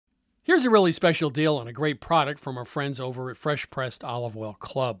Here's a really special deal on a great product from our friends over at Fresh Pressed Olive Oil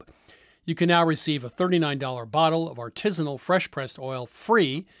Club. You can now receive a $39 bottle of artisanal fresh pressed oil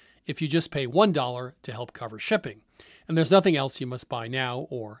free if you just pay $1 to help cover shipping. And there's nothing else you must buy now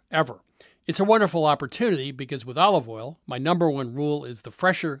or ever. It's a wonderful opportunity because with olive oil, my number one rule is the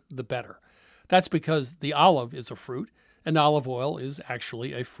fresher, the better. That's because the olive is a fruit, and olive oil is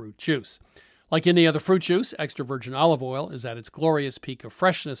actually a fruit juice. Like any other fruit juice, extra virgin olive oil is at its glorious peak of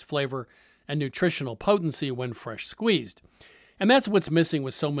freshness, flavor, and nutritional potency when fresh squeezed. And that's what's missing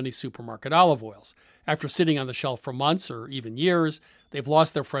with so many supermarket olive oils. After sitting on the shelf for months or even years, they've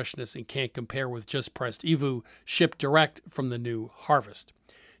lost their freshness and can't compare with just pressed EVOO shipped direct from the new harvest.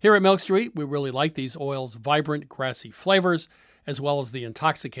 Here at Milk Street, we really like these oils' vibrant, grassy flavors, as well as the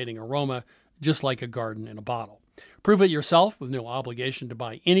intoxicating aroma, just like a garden in a bottle. Prove it yourself with no obligation to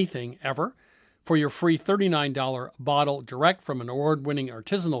buy anything ever. For your free $39 bottle direct from an award-winning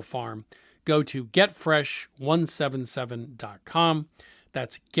artisanal farm, go to getfresh177.com.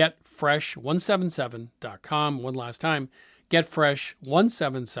 That's getfresh177.com. One last time,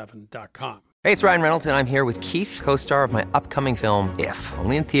 getfresh177.com. Hey, it's Ryan Reynolds, and I'm here with Keith, co-star of my upcoming film, If,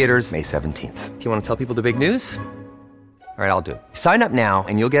 only in theaters May 17th. Do you want to tell people the big news? All right, I'll do it. Sign up now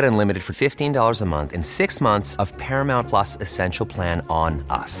and you'll get unlimited for $15 a month and 6 months of Paramount Plus Essential Plan on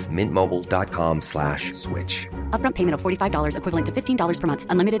us. MintMobile.com/switch. Upfront payment of $45 equivalent to $15 per month.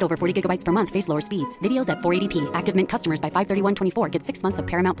 Unlimited over 40 gigabytes per month. Face lower speeds. Videos at 480p. Active Mint customers by 531.24 get 6 months of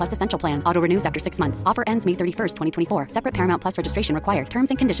Paramount Plus Essential Plan. Auto renews after 6 months. Offer ends May 31st, 2024. Separate Paramount Plus registration required. Terms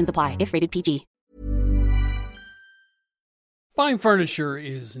and conditions apply if rated PG. Buying furniture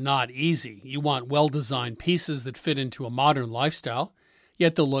is not easy. You want well-designed pieces that fit into a modern lifestyle,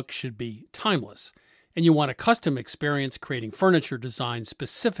 yet the look should be timeless. And you want a custom experience creating furniture designed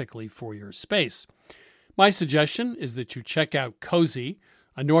specifically for your space. My suggestion is that you check out Cozy,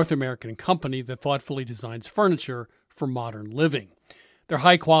 a North American company that thoughtfully designs furniture for modern living. Their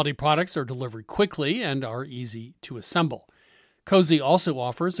high-quality products are delivered quickly and are easy to assemble. Cozy also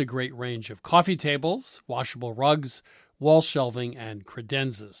offers a great range of coffee tables, washable rugs, wall shelving, and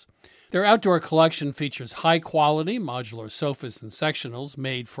credenzas. Their outdoor collection features high-quality modular sofas and sectionals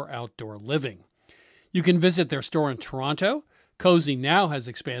made for outdoor living. You can visit their store in Toronto. Cozy now has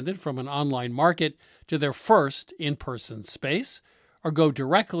expanded from an online market to their first in-person space, or go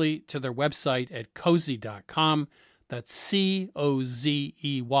directly to their website at cozy.com. That's COZEY.com.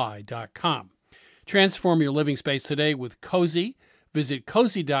 Transform your living space today with Cozy. Visit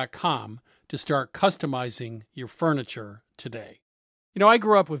cozy.com to start customizing your furniture today. You know, I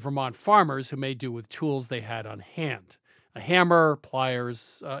grew up with Vermont farmers who made do with tools they had on hand. A hammer,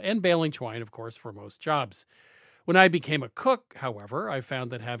 pliers, and baling twine, of course, for most jobs. When I became a cook, however, I found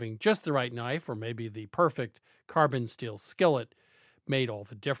that having just the right knife or maybe the perfect carbon steel skillet made all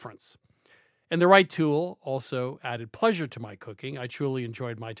the difference. And the right tool also added pleasure to my cooking. I truly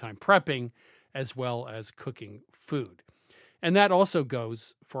enjoyed my time prepping as well as cooking food. And that also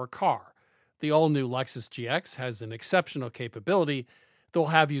goes for a car. The all-new Lexus GX has an exceptional capability that will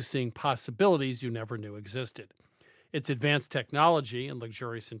have you seeing possibilities you never knew existed. Its advanced technology and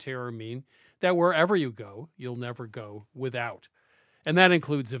luxurious interior mean that wherever you go, you'll never go without. And that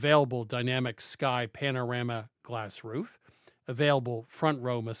includes available dynamic sky panorama glass roof, available front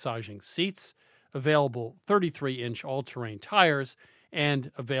row massaging seats, available 33-inch all-terrain tires,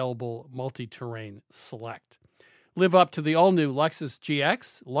 and available multi-terrain select. Live up to the all-new Lexus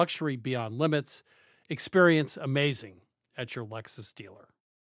GX, luxury beyond limits. Experience amazing at your Lexus dealer.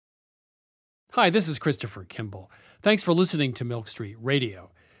 Hi, this is Christopher Kimball. Thanks for listening to Milk Street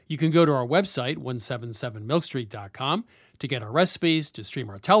Radio. You can go to our website, 177milkstreet.com, to get our recipes, to stream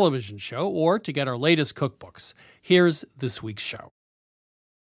our television show, or to get our latest cookbooks. Here's this week's show.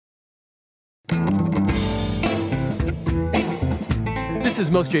 This is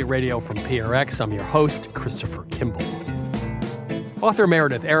Milk Street Radio from PRX. I'm your host, Christopher Kimball. Author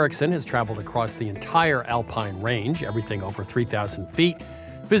Meredith Erickson has traveled across the entire Alpine range, everything over 3,000 feet,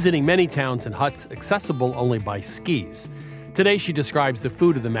 visiting many towns and huts accessible only by skis. Today she describes the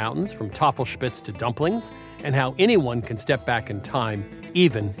food of the mountains, from Tafelspitz to dumplings, and how anyone can step back in time,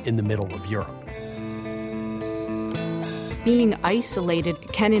 even in the middle of Europe. Being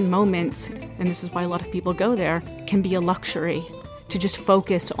isolated can, in moments, and this is why a lot of people go there, can be a luxury. To just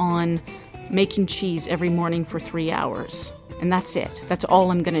focus on making cheese every morning for 3 hours. And that's it. That's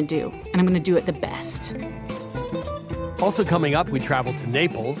all I'm going to do. And I'm going to do it the best. Also coming up, we travel to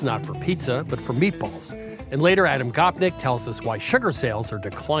Naples, not for pizza, but for meatballs. And later, Adam Gopnik tells us why sugar sales are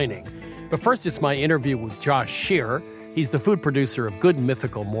declining. But first, it's my interview with Josh Shear. He's the food producer of Good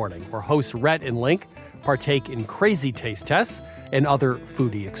Mythical Morning, where hosts Rhett and Link partake in crazy taste tests and other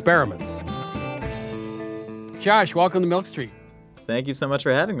foodie experiments. Josh, welcome to Milk Street. Thank you so much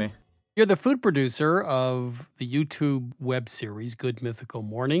for having me. You're the food producer of the YouTube web series, Good Mythical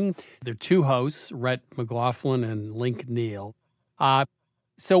Morning. There are two hosts, Rhett McLaughlin and Link Neal.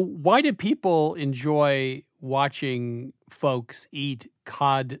 So why do people enjoy watching folks eat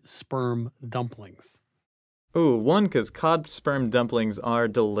cod sperm dumplings? Ooh, one, because cod sperm dumplings are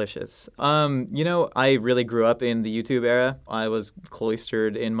delicious. I really grew up in the YouTube era. I was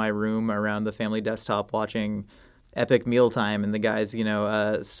cloistered in my room around the family desktop watching Epic Mealtime and the guys,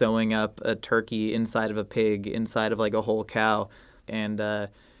 sewing up a turkey inside of a pig, inside of like a whole cow. And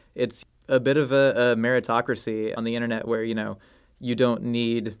it's a bit of a meritocracy on the internet where, you don't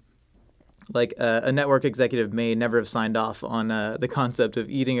need, like a network executive may never have signed off on the concept of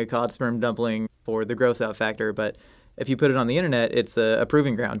eating a cod sperm dumpling for the gross out factor. But if you put it on the internet, it's a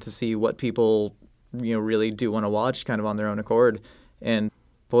proving ground to see what people, really do want to watch kind of on their own accord. And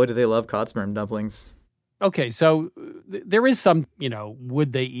boy, do they love cod sperm dumplings. Okay, so there is some,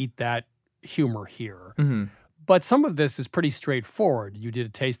 would they eat that humor here? Mm-hmm. But some of this is pretty straightforward. You did a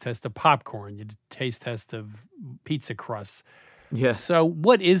taste test of popcorn. You did a taste test of pizza crusts. Yeah. So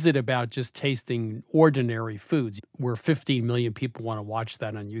what is it about just tasting ordinary foods where 15 million people want to watch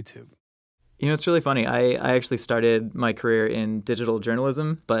that on YouTube? It's really funny. I actually started my career in digital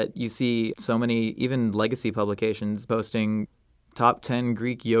journalism, but you see so many, even legacy publications, posting top 10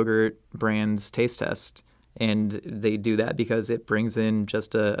 Greek yogurt brands taste test. And they do that because it brings in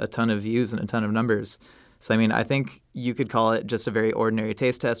just a ton of views and a ton of numbers. So, I think you could call it just a very ordinary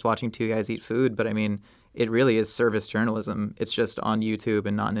taste test watching two guys eat food. But, it really is service journalism. It's just on YouTube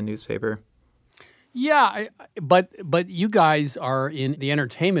and not in a newspaper. Yeah, but you guys are in the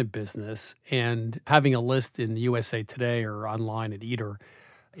entertainment business, and having a list in USA Today or online at Eater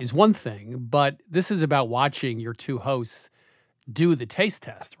is one thing. But this is about watching your two hosts do the taste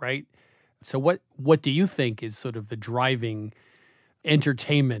test, right? So what do you think is sort of the driving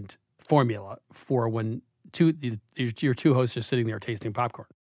entertainment formula for when your two hosts are sitting there tasting popcorn?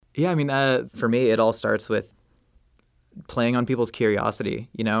 Yeah, for me, it all starts with playing on people's curiosity,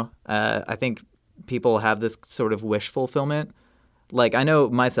 I think people have this sort of wish fulfillment. Like, I know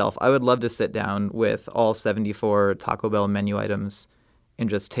myself, I would love to sit down with all 74 Taco Bell menu items and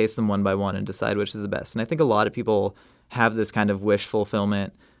just taste them one by one and decide which is the best. And I think a lot of people have this kind of wish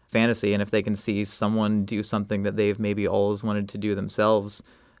fulfillment fantasy, and if they can see someone do something that they've maybe always wanted to do themselves,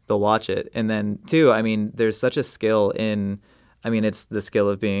 they'll watch it. And then, too, there's such a skill in, it's the skill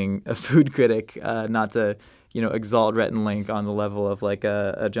of being a food critic, not to, exalt Rhett and Link on the level of like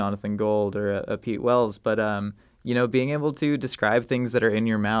a Jonathan Gold or a Pete Wells, but, being able to describe things that are in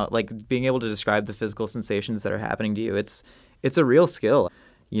your mouth, like being able to describe the physical sensations that are happening to you, it's a real skill.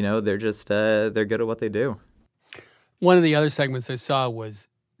 They're just, they're good at what they do. One of the other segments I saw was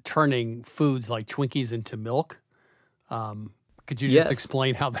turning foods like Twinkies into milk. Could you just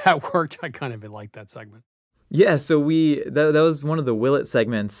explain how that worked? I kind of like that segment. Yeah, so that was one of the Will It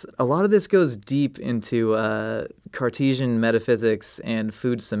segments. A lot of this goes deep into Cartesian metaphysics and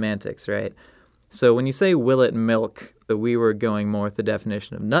food semantics, right? So when you say will it milk, we were going more with the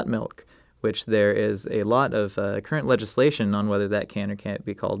definition of nut milk, which there is a lot of current legislation on whether that can or can't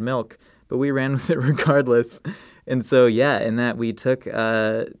be called milk, but we ran with it regardless. And so, in that we took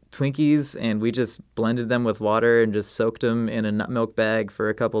Twinkies and we just blended them with water and just soaked them in a nut milk bag for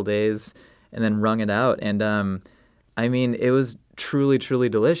a couple days and then wrung it out. And, it was truly, truly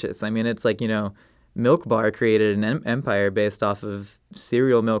delicious. It's like, Milk Bar created an empire based off of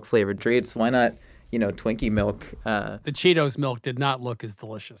cereal milk flavored treats. Why not, Twinkie milk? The Cheetos milk did not look as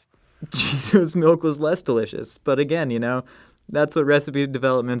delicious. Cheetos milk was less delicious. But again, that's what recipe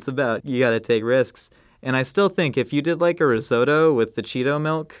development's about. You got to take risks. And I still think if you did like a risotto with the Cheeto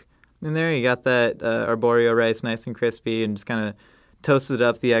milk in there, you got that arborio rice nice and crispy and just kind of toasted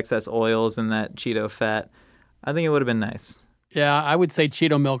up the excess oils and that Cheeto fat, I think it would have been nice. Yeah, I would say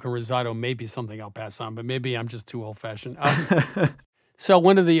Cheeto milk and risotto may be something I'll pass on, but maybe I'm just too old-fashioned. So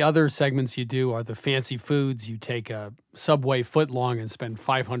one of the other segments you do are the fancy foods. You take a Subway footlong and spend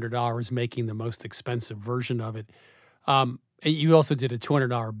 $500 making the most expensive version of it. And you also did a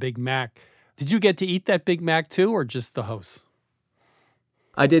 $200 Big Mac. Did you get to eat that Big Mac too, or just the hosts?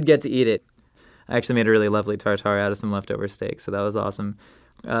 I did get to eat it. I actually made a really lovely tartare out of some leftover steak, so that was awesome.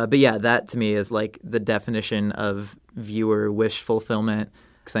 But yeah, that to me is like the definition of viewer wish fulfillment.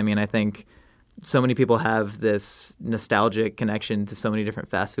 Because I think so many people have this nostalgic connection to so many different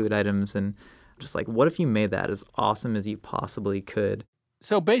fast food items, and just like, what if you made that as awesome as you possibly could?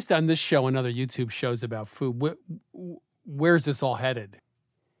 So based on this show and other YouTube shows about food, where's this all headed?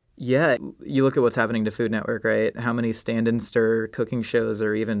 Yeah, you look at what's happening to Food Network, right? How many stand and stir cooking shows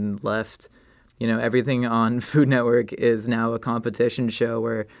are even left? You know, everything on Food Network is now a competition show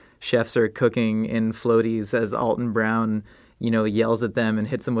where chefs are cooking in floaties as Alton Brown, yells at them and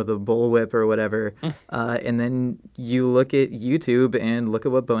hits them with a bullwhip or whatever. And then you look at YouTube and look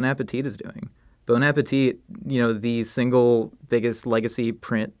at what Bon Appetit is doing. Bon Appetit, the single biggest legacy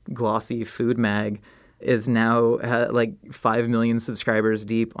print glossy food mag, is now like 5 million subscribers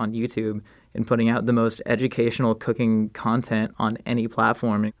deep on YouTube and putting out the most educational cooking content on any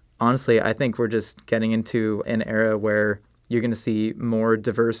platform. Honestly, I think we're just getting into an era where you're going to see more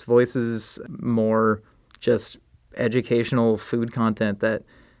diverse voices, more just educational food content that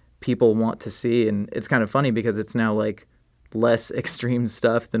people want to see. And it's kind of funny because it's now like less extreme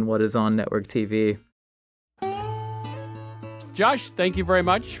stuff than what is on network TV. Josh, thank you very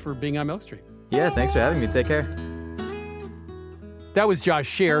much for being on Milk Street. Yeah, thanks for having me. Take care. That was Josh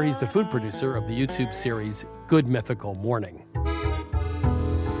Scheer. He's the food producer of the YouTube series Good Mythical Morning.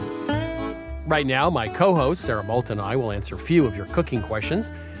 Right now, my co-host, Sarah Moulton, and I will answer a few of your cooking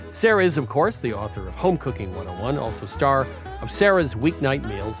questions. Sarah is, of course, the author of Home Cooking 101, also star of Sarah's Weeknight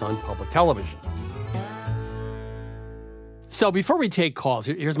Meals on public television. So before we take calls,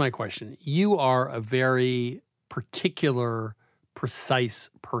 here's my question. You are a very particular, precise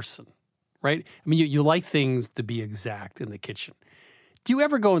person, right? I mean, you like things to be exact in the kitchen. Do you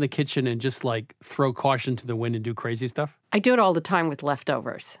ever go in the kitchen and just like throw caution to the wind and do crazy stuff? I do it all the time with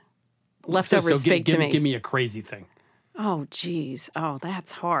leftovers. Leftovers speak to me. Give me a crazy thing. Oh, geez. Oh,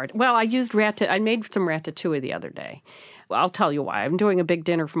 that's hard. Well, I made some ratatouille the other day. Well, I'll tell you why. I'm doing a big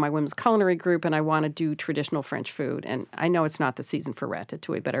dinner for my women's culinary group, and I want to do traditional French food. And I know it's not the season for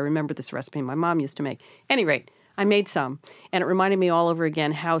ratatouille, but I remember this recipe my mom used to make. At any rate, I made some, and it reminded me all over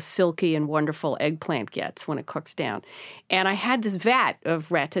again how silky and wonderful eggplant gets when it cooks down. And I had this vat of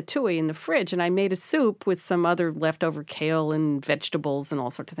ratatouille in the fridge, and I made a soup with some other leftover kale and vegetables and all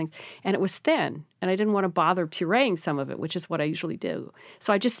sorts of things. And it was thin, and I didn't want to bother pureeing some of it, which is what I usually do.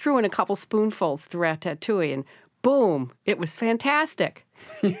 So I just threw in a couple spoonfuls of the ratatouille, and boom, it was fantastic.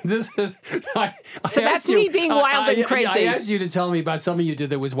 That's me being wild and crazy. I asked you to tell me about something you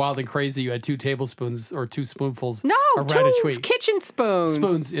did that was wild and crazy. You had 2 tablespoons or 2 spoonfuls of ratatouille. 2 kitchen spoons.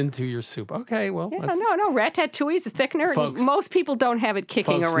 Spoons into your soup. Okay, well. Yeah, no, ratatouille is a thickener. Folks, most people don't have it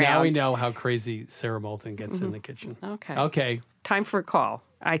kicking around. Now we know how crazy Sarah Moulton gets in the kitchen. Okay. Time for a call,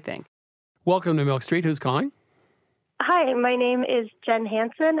 I think. Welcome to Milk Street. Who's calling? Hi, my name is Jen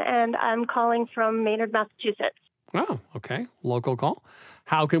Hansen, and I'm calling from Maynard, Massachusetts. Oh, okay. Local call.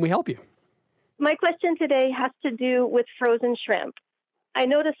 How can we help you? My question today has to do with frozen shrimp. I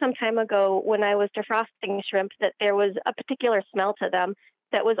noticed some time ago when I was defrosting shrimp that there was a particular smell to them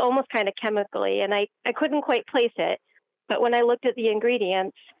that was almost kind of chemically, and I couldn't quite place it. But when I looked at the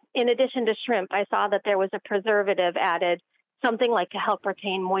ingredients, in addition to shrimp, I saw that there was a preservative added, something like to help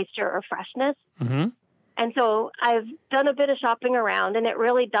retain moisture or freshness. Mm-hmm. And so I've done a bit of shopping around, and it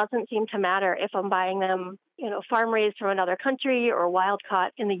really doesn't seem to matter if I'm buying them, farm-raised from another country or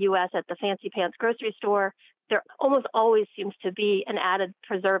wild-caught in the U.S. at the fancy pants grocery store. There almost always seems to be an added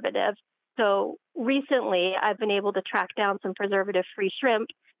preservative. So recently, I've been able to track down some preservative-free shrimp,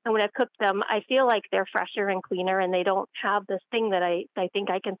 and when I cook them, I feel like they're fresher and cleaner, and they don't have this thing that I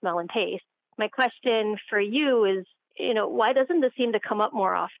think I can smell and taste. My question for you is, why doesn't this seem to come up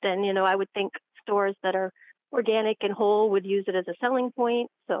more often? I would think stores that are organic and whole would use it as a selling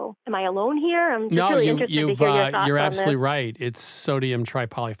point. So am I alone here? I'm just really interested to hear your thoughts you're on absolutely this. right. It's sodium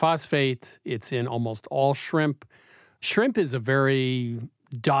tripolyphosphate. It's in almost all shrimp. Shrimp is a very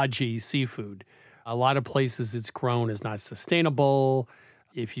dodgy seafood. A lot of places it's grown is not sustainable.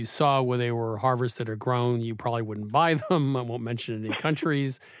 If you saw where they were harvested or grown, you probably wouldn't buy them. I won't mention any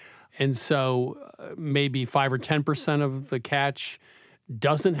countries. And so maybe 5 or 10% of the catch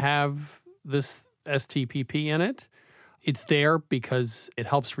doesn't have this STPP in it. It's there because it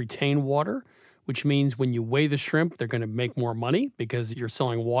helps retain water, which means when you weigh the shrimp, they're going to make more money because you're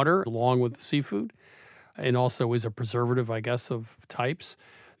selling water along with the seafood, and also is a preservative, I guess, of types.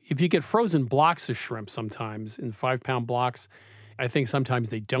 If you get frozen blocks of shrimp sometimes in 5-pound blocks, I think sometimes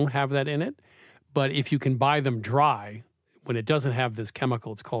they don't have that in it. But if you can buy them dry, when it doesn't have this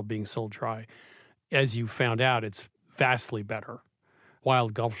chemical, it's called being sold dry, as you found out, it's vastly better.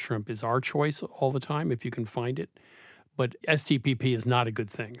 Wild Gulf shrimp is our choice all the time if you can find it. But STPP is not a good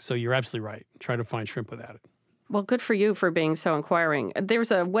thing. So you're absolutely right. Try to find shrimp without it. Well, good for you for being so inquiring.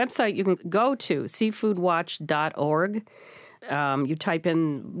 There's a website you can go to, seafoodwatch.org. You type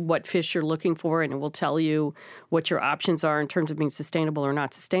in what fish you're looking for, and it will tell you what your options are in terms of being sustainable or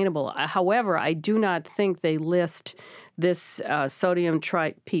not sustainable. However, I do not think they list this sodium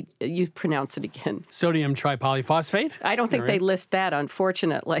you pronounce it again. Sodium tripolyphosphate? I don't think they list that,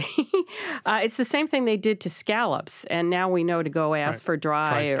 unfortunately. It's the same thing they did to scallops, and now we know to go ask for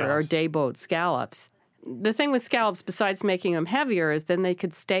dry or day boat scallops. The thing with scallops, besides making them heavier, is then they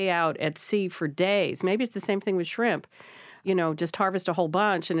could stay out at sea for days. Maybe it's the same thing with shrimp. Just harvest a whole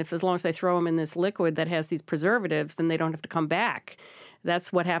bunch, and as long as they throw them in this liquid that has these preservatives, then they don't have to come back.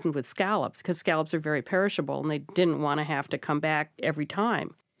 That's what happened with scallops, because scallops are very perishable, and they didn't want to have to come back every time.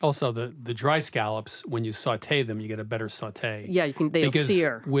 Also, the dry scallops, when you saute them, you get a better saute. Yeah, they'll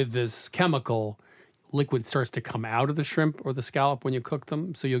sear. Because with this chemical, liquid starts to come out of the shrimp or the scallop when you cook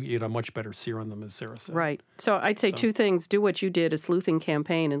them, so you'll get a much better sear on them, as Sarah said. Right. So I'd say two things. Do what you did, a sleuthing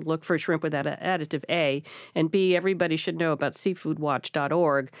campaign, and look for shrimp with that additive A. And B, everybody should know about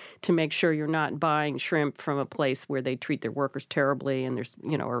seafoodwatch.org to make sure you're not buying shrimp from a place where they treat their workers terribly and there's,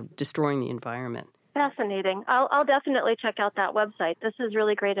 are destroying the environment. Fascinating. I'll definitely check out that website. This is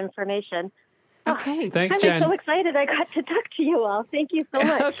really great information. Okay. Thanks, Jen. I'm so excited I got to talk to you all. Thank you so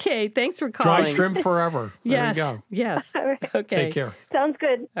much. Okay. Thanks for calling. Dry shrimp forever. Yes. There you go. Yes. All right. Okay. Take care. Sounds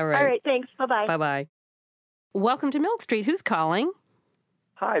good. All right. All right. Thanks. Bye-bye. Bye-bye. Welcome to Milk Street. Who's calling?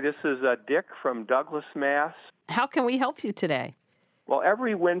 Hi, this is Dick from Douglas, Mass. How can we help you today? Well,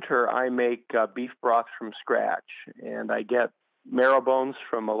 every winter I make beef broth from scratch, and I get marrow bones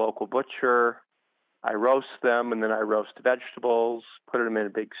from a local butcher. I roast them, and then I roast vegetables, put them in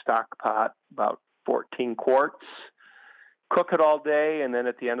a big stock pot, about 14 quarts, cook it all day, and then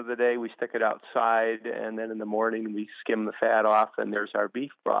at the end of the day we stick it outside, and then in the morning we skim the fat off, and there's our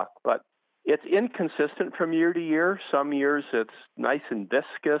beef broth. But it's inconsistent from year to year. Some years it's nice and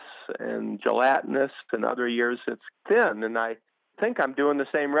viscous and gelatinous, and other years it's thin, and I think I'm doing the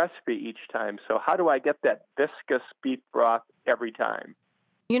same recipe each time. So how do I get that viscous beef broth every time?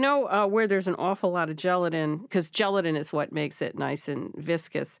 Where there's an awful lot of gelatin, because gelatin is what makes it nice and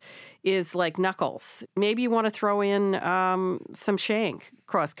viscous, is like knuckles. Maybe you want to throw in some shank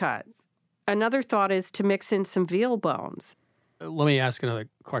cross-cut. Another thought is to mix in some veal bones. Let me ask another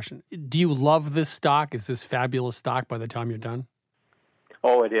question. Do you love this stock? Is this fabulous stock by the time you're done?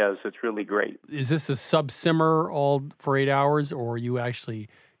 Oh, it is. It's really great. Is this a sub-simmer all for 8 hours, or you actually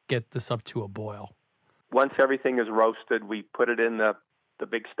get this up to a boil? Once everything is roasted, we put it in the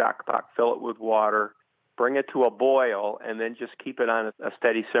big stock pot, fill it with water, bring it to a boil, and then just keep it on a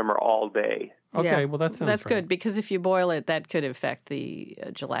steady simmer all day. Okay, well, that sounds That's right. good, because if you boil it, that could affect the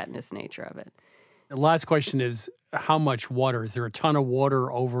gelatinous nature of it. The last question is, how much water? Is there a ton of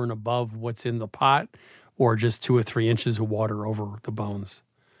water over and above what's in the pot, or just 2 or 3 inches of water over the bones?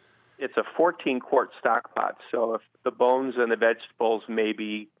 It's a 14-quart stock pot, so if the bones and the vegetables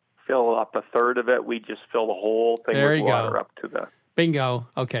maybe fill up a third of it, we just fill the whole thing with water up to the... Bingo.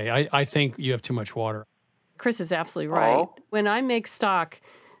 Okay, I think you have too much water. Chris is absolutely right. Oh. When I make stock,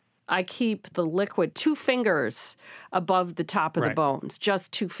 I keep the liquid 2 fingers above the top of the bones,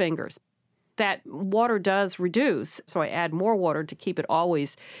 just 2 fingers. That water does reduce, so I add more water to keep it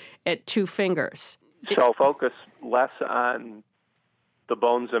always at 2 fingers. So focus less on the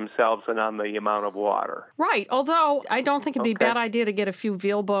bones themselves and on the amount of water. Right, although I don't think it'd be a bad idea to get a few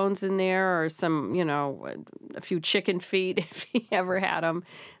veal bones in there or some, a few chicken feet if you ever had them.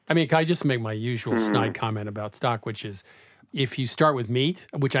 I mean, can I just make my usual snide comment about stock, which is if you start with meat,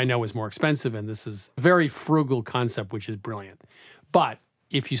 which I know is more expensive, and this is a very frugal concept, which is brilliant. But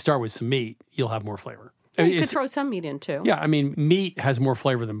if you start with some meat, you'll have more flavor. Yeah, you could throw some meat in, too. Yeah, I mean, meat has more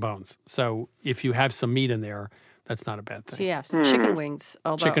flavor than bones. So if you have some meat in there, that's not a bad thing. So yeah, chicken wings.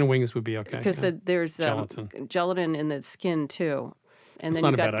 Chicken wings would be okay. Because there's gelatin in the skin, too. And that's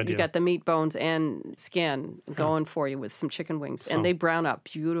then you got the meat bones and skin going for you with some chicken wings. And they brown up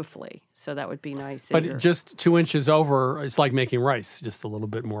beautifully. So that would be nice. But just 2 inches over, it's like making rice. Just a little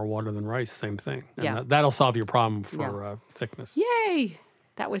bit more water than rice, same thing. And that'll solve your problem for thickness. Yay!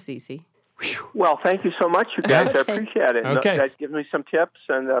 That was easy. Well, thank you so much, you guys. Okay. I appreciate it. Okay. That gives me some tips,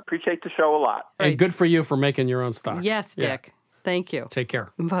 and appreciate the show a lot. And good for you for making your own stock. Yes, Dick. Yeah. Thank you. Take care.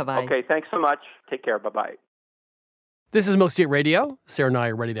 Bye-bye. Okay, thanks so much. Take care. Bye-bye. This is Milk Street Radio. Sarah and I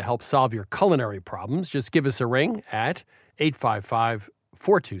are ready to help solve your culinary problems. Just give us a ring at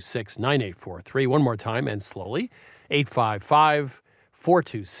 855-426-9843. One more time and slowly.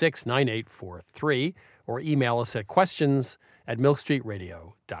 855-426-9843. Or email us at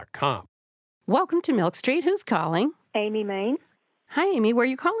questions@milkstreetradio.com. Welcome to Milk Street. Who's calling? Amy Main, Hi, Amy. Where are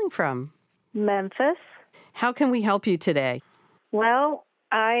you calling from? Memphis. How can we help you today? Well,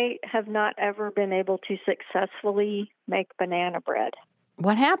 I have not ever been able to successfully make banana bread.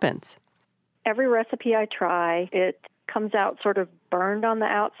 What happens? Every recipe I try, it comes out sort of burned on the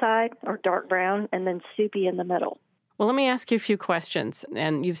outside or dark brown and then soupy in the middle. Well, let me ask you a few questions.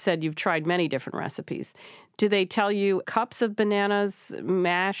 And you've said you've tried many different recipes. Do they tell you cups of bananas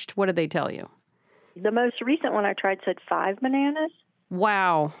mashed? What do they tell you? The most recent one I tried said 5 bananas.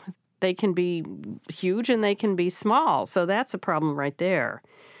 Wow. They can be huge and they can be small. So that's a problem right there.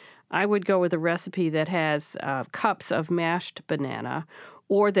 I would go with a recipe that has cups of mashed banana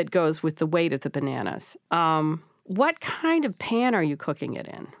or that goes with the weight of the bananas. What kind of pan are you cooking it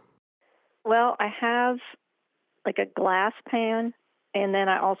in? Well, I have like a glass pan, and then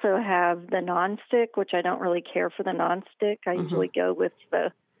I also have the nonstick, which I don't really care for the nonstick. I usually go with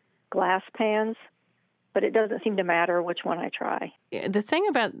the glass pans, but it doesn't seem to matter which one I try. The thing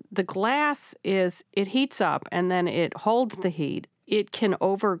about the glass is it heats up and then it holds the heat. It can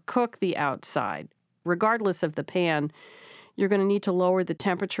overcook the outside. Regardless of the pan, you're going to need to lower the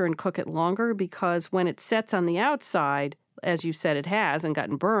temperature and cook it longer because when it sets on the outside, as you said it has and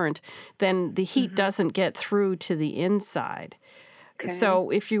gotten burnt, then the heat doesn't get through to the inside. Okay. So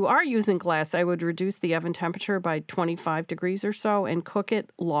if you are using glass, I would reduce the oven temperature by 25 degrees or so and cook it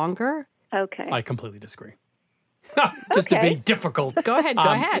longer. Okay. I completely disagree. Just to be difficult. Go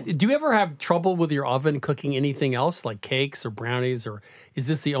ahead. Do you ever have trouble with your oven cooking anything else, like cakes or brownies, or is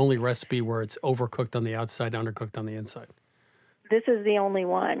this the only recipe where it's overcooked on the outside, undercooked on the inside? This is the only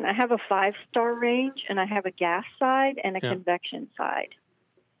one. I have a 5-star range, and I have a gas side and a convection side.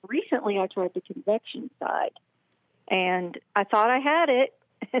 Recently, I tried the convection side, and I thought I had it,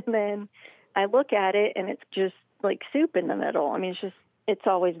 and then I look at it, and it's just like soup in the middle. I mean, it's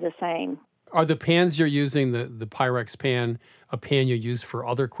always the same. Are the pans you're using, the Pyrex pan, a pan you use for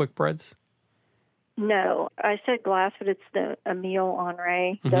other quick breads? No. I said glass, but it's the Emile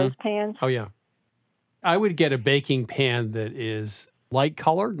Henry, those pans. Oh, yeah. I would get a baking pan that is light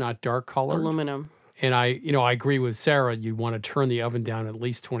colored, not dark colored. Aluminum. And I agree with Sarah. You'd want to turn the oven down at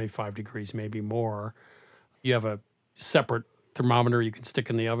least 25 degrees, maybe more. You have a separate thermometer you can stick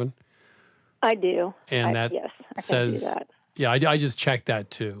in the oven? I do. And I says, can do that. Yeah, I just checked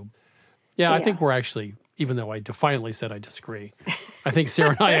that too. Yeah, I think we're actually, even though I defiantly said I disagree, I think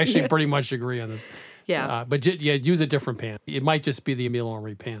Sarah and I actually pretty much agree on this. Yeah. But use a different pan. It might just be the Emile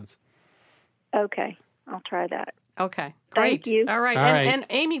Henry pans. Okay. I'll try that. Okay. Great. Thank you. All right. And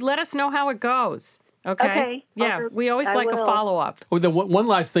Amy, let us know how it goes. Okay. Okay. Yeah, we always like a follow-up. Oh, the one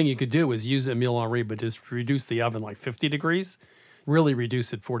last thing you could do is use Emile Henry, but just reduce the oven like 50 degrees. Really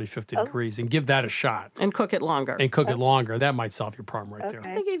reduce it 40, 50 degrees and give that a shot. And cook it longer. That might solve your problem right there.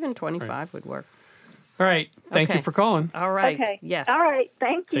 I think even 25 would work. All right. Thank you for calling. All right. Okay. Yes. All right.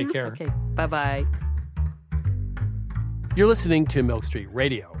 Thank you. Take care. Okay. Bye-bye. You're listening to Milk Street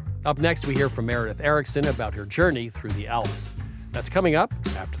Radio. Up next, we hear from Meredith Erickson about her journey through the Alps. That's coming up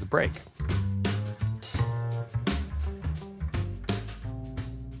after the break.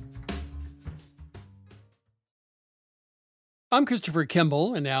 I'm Christopher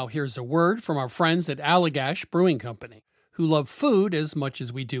Kimball, and now here's a word from our friends at Allagash Brewing Company, who love food as much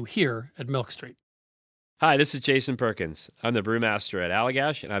as we do here at Milk Street. Hi, this is Jason Perkins. I'm the brewmaster at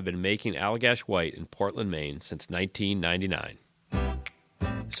Allagash, and I've been making Allagash White in Portland, Maine since 1999.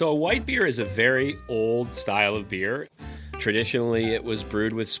 So a white beer is a very old style of beer. Traditionally, it was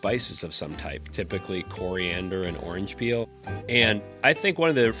brewed with spices of some type, typically coriander and orange peel. And I think one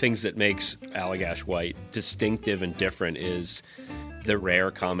of the things that makes Allagash White distinctive and different is the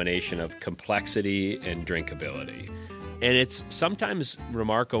rare combination of complexity and drinkability. And it's sometimes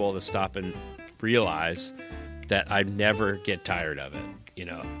remarkable to stop and realize that I never get tired of it. You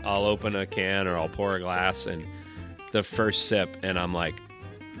know, I'll open a can or I'll pour a glass and the first sip and I'm like,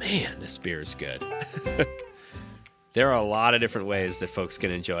 man, this beer is good. There are a lot of different ways that folks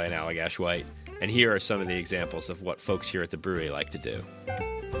can enjoy an Allagash White, and here are some of the examples of what folks here at the brewery like to do.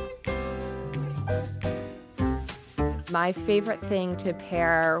 My favorite thing to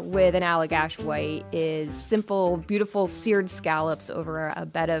pair with an Allagash White is simple, beautiful seared scallops over a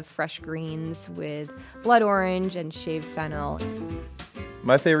bed of fresh greens with blood orange and shaved fennel.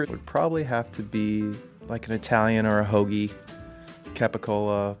 My favorite would probably have to be like an Italian or a hoagie,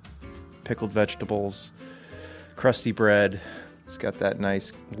 capicola, pickled vegetables, crusty bread. It's got that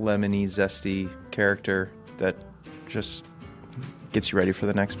nice lemony, zesty character that just gets you ready for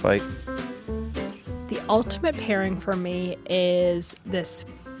the next bite. The ultimate pairing for me is this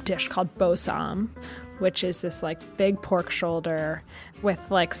dish called bossam, which is this like big pork shoulder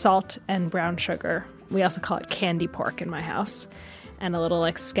with like salt and brown sugar. We also call it candy pork in my house, and a little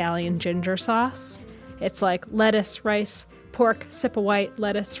like scallion ginger sauce. It's like lettuce, rice, pork, sip of white,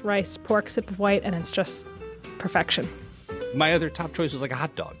 lettuce, rice, pork, sip of white, and it's just perfection. My other top choice was like a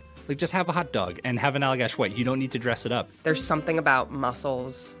hot dog. Like, just have a hot dog and have an Allagash White. You don't need to dress it up. There's something about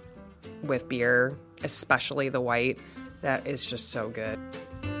mussels with beer, especially the white, that is just so good.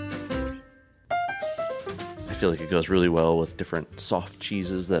 I feel like it goes really well with different soft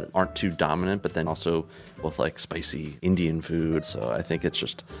cheeses that aren't too dominant, but then also with like spicy Indian food. So I think it's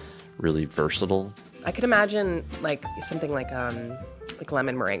just really versatile. I could imagine like something like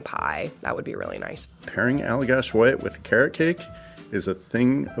lemon meringue pie. That would be really nice. Pairing Allagash White with carrot cake is a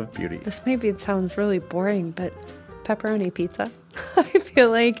thing of beauty. This maybe sounds really boring, but pepperoni pizza. I feel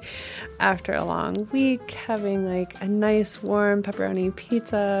like after a long week, having like a nice warm pepperoni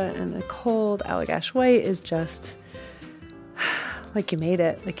pizza and a cold Allagash White is just like you made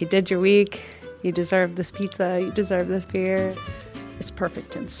it. Like you did your week. You deserve this pizza. You deserve this beer. It's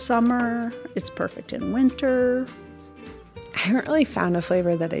perfect in summer. It's perfect in winter. I haven't really found a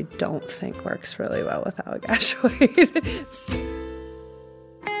flavor that I don't think works really well with Allagash White.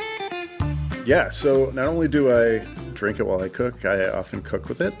 Yeah, so not only do I drink it while I cook, I often cook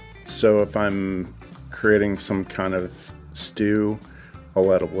with it. So if I'm creating some kind of stew,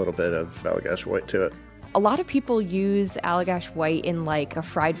 I'll add a little bit of Allagash White to it. A lot of people use Allagash White in like a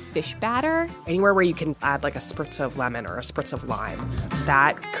fried fish batter. Anywhere where you can add like a spritz of lemon or a spritz of lime,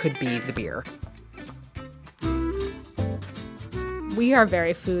 that could be the beer. We are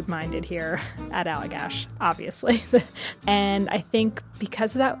very food-minded here at Allagash, obviously. And I think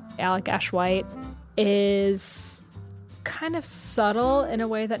because of that, Allagash White is kind of subtle in a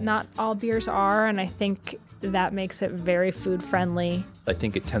way that not all beers are, and I think that makes it very food-friendly. I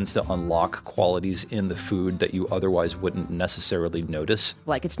think it tends to unlock qualities in the food that you otherwise wouldn't necessarily notice.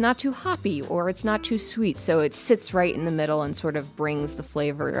 Like it's not too hoppy or it's not too sweet, so it sits right in the middle and sort of brings the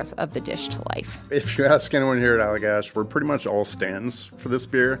flavors of the dish to life. If you ask anyone here at Allagash, we're pretty much all stands for this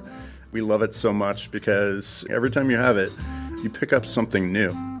beer. We love it so much because every time you have it, you pick up something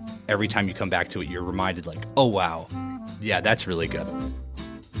new. Every time you come back to it, you're reminded like, oh wow, yeah, that's really good.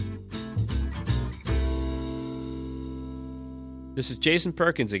 This is Jason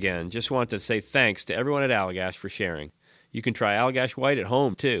Perkins again. Just want to say thanks to everyone at Allagash for sharing. You can try Allagash White at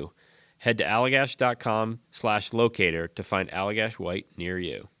home, too. Head to allagash.com/locator to find Allagash White near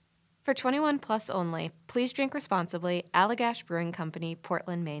you. For 21 plus only, please drink responsibly. Allagash Brewing Company,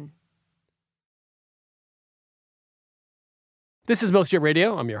 Portland, Maine. This is Milk Street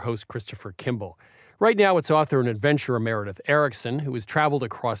Radio. I'm your host, Christopher Kimball. Right now, it's author and adventurer Meredith Erickson, who has traveled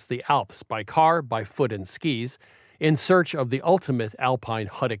across the Alps by car, by foot, and skis in search of the ultimate alpine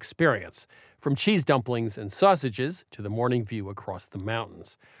hut experience, from cheese dumplings and sausages to the morning view across the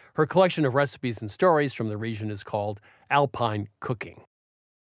mountains. Her collection of recipes and stories from the region is called Alpine Cooking.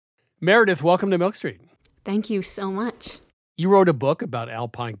 Meredith, welcome to Milk Street. Thank you so much. You wrote a book about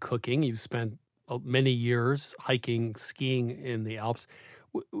alpine cooking. You spent many years hiking, skiing in the Alps.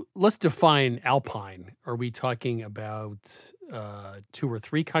 Let's define alpine. Are we talking about 2 or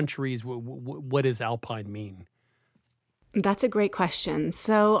 3 countries? What does alpine mean? That's a great question.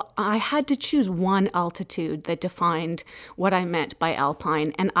 So I had to choose one altitude that defined what I meant by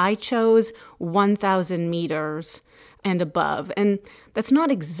alpine, and I chose 1,000 meters and above. And that's not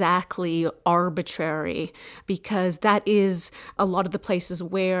exactly arbitrary, because that is a lot of the places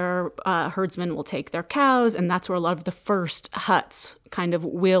where herdsmen will take their cows, and that's where a lot of the first huts kind of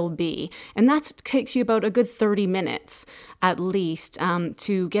will be. And that takes you about a good 30 minutes at least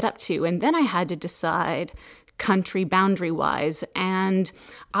to get up to. And then I had to decide country boundary-wise, and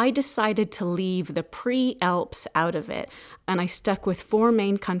I decided to leave the pre-Alps out of it, and I stuck with 4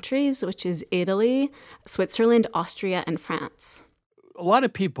 main countries, which is Italy, Switzerland, Austria, and France. A lot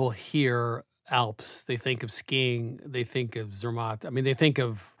of people hear Alps, they think of skiing, they think of Zermatt. I mean, they think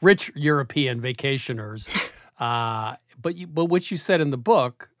of rich European vacationers. But what you said in the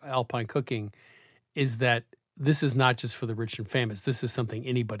book, Alpine Cooking, is that this is not just for the rich and famous. This is something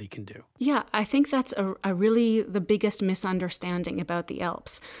anybody can do. Yeah, I think that's a really the biggest misunderstanding about the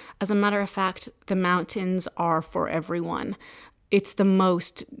Alps. As a matter of fact, the mountains are for everyone. It's the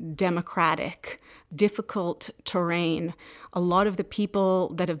most democratic, difficult terrain. A lot of the people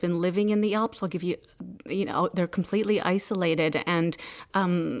that have been living in the Alps, I'll give you, they're completely isolated. And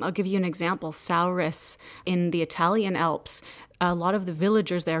I'll give you an example. Sauris in the Italian Alps, a lot of the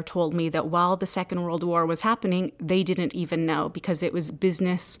villagers there told me that while the Second World War was happening, they didn't even know because it was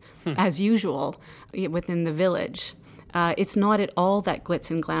business as usual within the village. It's not at all that glitz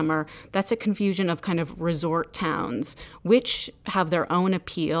and glamour. That's a confusion of kind of resort towns, which have their own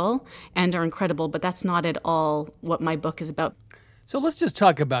appeal and are incredible, but that's not at all what my book is about. So let's just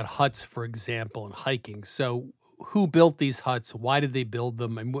talk about huts, for example, and hiking. So who built these huts? Why did they build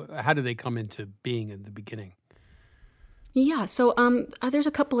them? And how did they come into being in the beginning? Yeah, so there's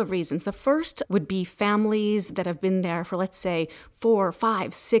a couple of reasons. The first would be families that have been there for, let's say, 4,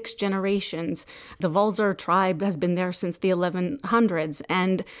 5, 6 generations. The Vulzar tribe has been there since the 1100s,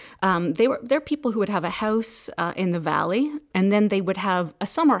 and they're people who would have a house in the valley, and then they would have a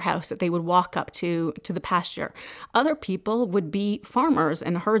summer house that they would walk up to the pasture. Other people would be farmers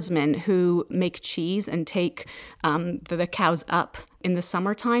and herdsmen who make cheese and take the cows up in the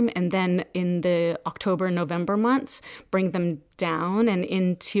summertime, and then in the October, November months, bring them down. And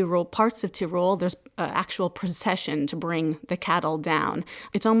in Tyrol, parts of Tyrol, there's an actual procession to bring the cattle down.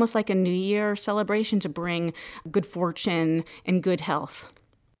 It's almost like a New Year celebration to bring good fortune and good health.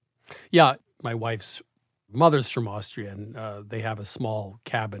 Yeah, my wife's mother's from Austria, and they have a small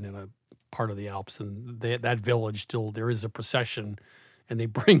cabin in a part of the Alps, and that village still, there is a procession, and they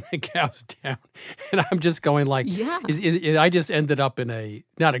bring the cows down. And I'm just going like, I just ended up in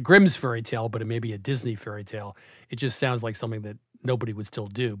not a Grimm's fairy tale, but maybe a Disney fairy tale. It just sounds like something that nobody would still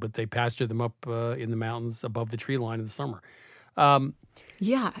do, but they pasture them up in the mountains above the tree line in the summer.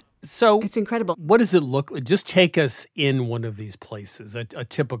 So it's incredible. What does it look like? Just take us in one of these places, a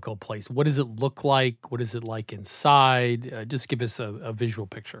typical place. What does it look like? What is it like inside? Just give us a visual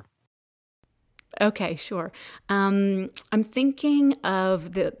picture. Okay, sure. I'm thinking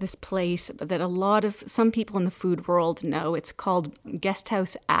of this place that some people in the food world know. It's called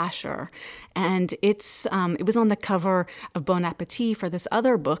Guesthouse Asher, and it was on the cover of Bon Appetit for this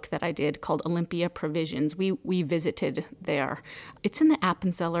other book that I did called Olympia Provisions. We visited there. It's in the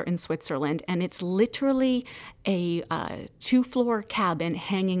Appenzeller in Switzerland, and it's literally a 2-floor cabin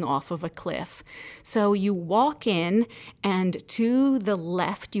hanging off of a cliff. So you walk in, and to the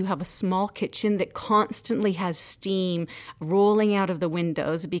left you have a small kitchen that constantly has steam rolling out of the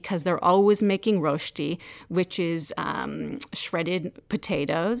windows because they're always making rosti, which is shredded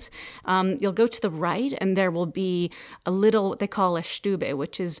potatoes. You'll go to the right, and there will be a little, what they call a Stube,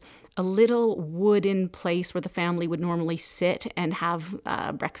 which is a little wooden place where the family would normally sit and have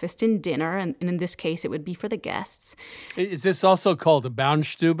breakfast and dinner, and in this case, it would be for the guests. Is this also called a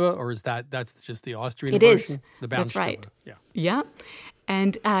Baumstube, or that's just the Austrian version? It is. The Baumstube. That's right. Yeah. Yeah.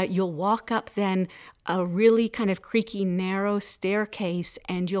 And you'll walk up then a really kind of creaky, narrow staircase,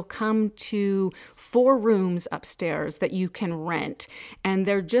 and you'll come to 4 rooms upstairs that you can rent. And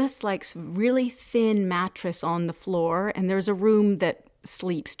they're just like really thin mattress on the floor, and there's a room that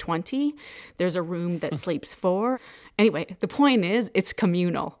sleeps 20. There's a room that sleeps 4. Anyway, the point is it's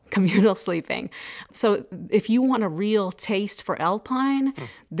communal sleeping. So if you want a real taste for Alpine,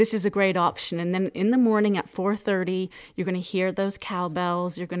 this is a great option. And then in the morning at 4:30, you're going to hear those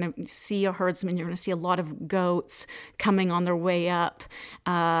cowbells. You're going to see a herdsman. You're going to see a lot of goats coming on their way up.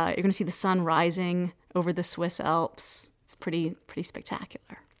 You're going to see the sun rising over the Swiss Alps. It's pretty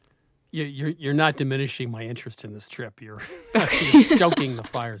spectacular. You're not diminishing my interest in this trip. You're stoking the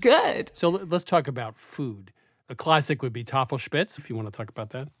fires. Good. So let's talk about food. A classic would be Tafelspitz, if you want to talk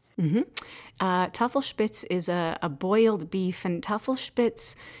about that. Mm-hmm. Tafelspitz is a boiled beef, and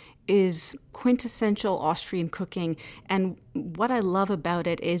Tafelspitz is quintessential Austrian cooking. And what I love about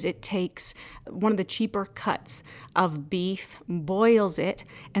it is it takes one of the cheaper cuts of beef, boils it,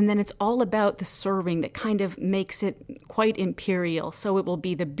 and then it's all about the serving that kind of makes it quite imperial. So it will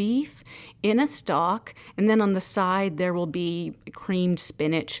be the beef in a stock, and then on the side there will be creamed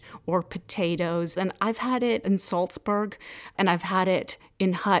spinach or potatoes. And I've had it in Salzburg, and I've had it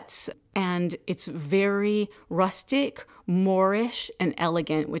in huts, and it's very rustic, Moorish, and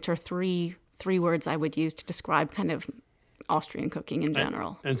elegant, which are three words I would use to describe kind of Austrian cooking in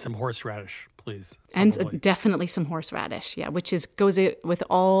general. And some horseradish, please. And definitely some horseradish, yeah, which goes with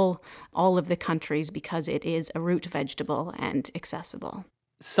all of the countries because it is a root vegetable and accessible.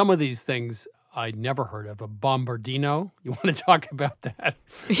 Some of these things I'd never heard of. A bombardino. You want to talk about that?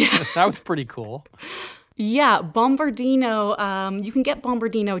 Yeah. That was pretty cool. Yeah, bombardino, you can get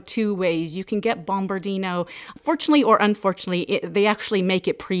bombardino 2 ways. You can get bombardino, fortunately or unfortunately, they actually make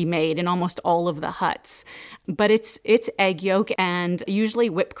it pre-made in almost all of the huts. But it's egg yolk and usually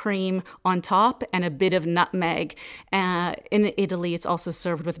whipped cream on top and a bit of nutmeg. In Italy, it's also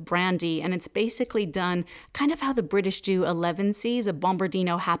served with brandy, and it's basically done kind of how the British do 11Cs. A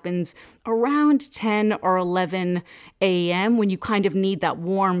bombardino happens around 10 or 11 a.m. when you kind of need that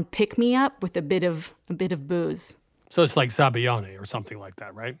warm pick-me-up with a bit of booze. So it's like Sabaglione or something like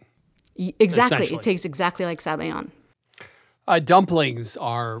that, right? Exactly. It tastes exactly like Sabaglione. Dumplings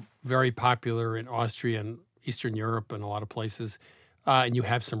are very popular in Austria and Eastern Europe and a lot of places. And you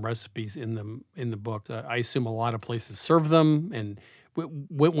have some recipes in the book. I assume a lot of places serve them. And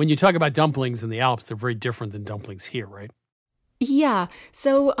When you talk about dumplings in the Alps, they're very different than dumplings here, right? Yeah.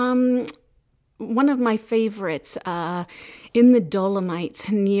 So one of my favorites, in the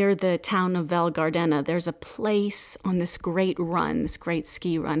Dolomites near the town of Val Gardena, there's a place on this great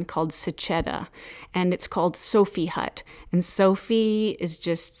ski run called Secchetta, and it's called Sophie Hut. And Sophie is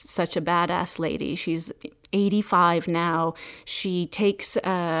just such a badass lady. She's 85 now. She takes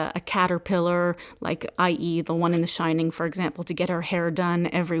a caterpillar, like i.e. the one in The Shining, for example, to get her hair done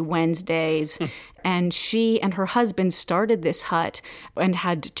every Wednesdays. And she and her husband started this hut and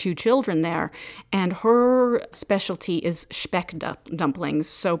had 2 children there. And her specialty is speck dumplings,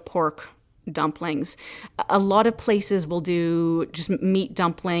 so pork dumplings. A lot of places will do just meat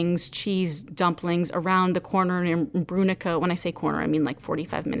dumplings, cheese dumplings. Around the corner in Brunica, when I say corner, I mean like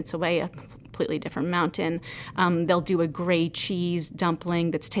 45 minutes away, a completely different mountain. They'll do a gray cheese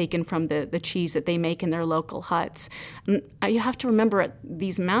dumpling that's taken from the cheese that they make in their local huts. You have to remember, at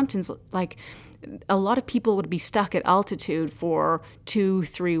these mountains, like, a lot of people would be stuck at altitude for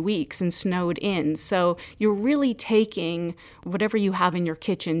 2-3 weeks and snowed in. So you're really taking whatever you have in your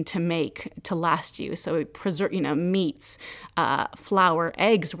kitchen to last you. So meats, flour,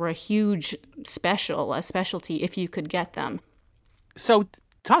 eggs were a huge specialty if you could get them. So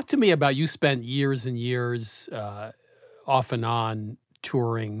talk to me about, you spent years and years off and on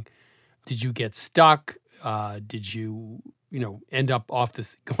touring. Did you get stuck? Did you end up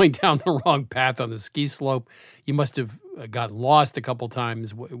going down the wrong path on the ski slope? You must have gotten lost a couple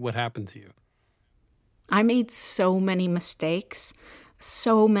times. What happened to you? I made so many mistakes.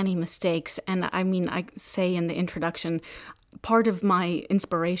 And I say in the introduction, part of my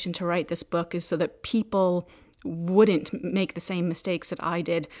inspiration to write this book is so that people wouldn't make the same mistakes that I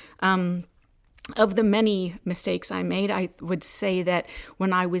did. Of the many mistakes I made, I would say that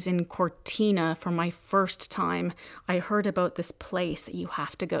when I was in Cortina for my first time, I heard about this place that you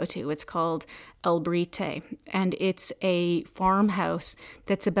have to go to. It's called El Brite, and it's a farmhouse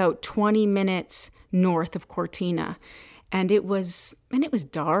that's about 20 minutes north of Cortina. And it was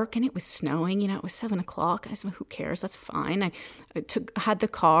dark and it was snowing. It was 7:00. I said, who cares? That's fine. I had the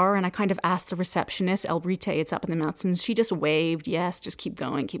car and I kind of asked the receptionist, El Brite, it's up in the mountains. She just waved, yes, just keep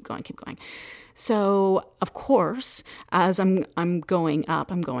going. So, of course, as I'm going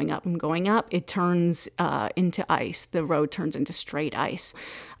up, it turns into ice. The road turns into straight ice.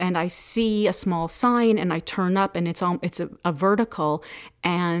 And I see a small sign and I turn up and it's a vertical.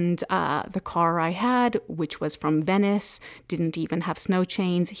 And the car I had, which was from Venice, didn't even have snow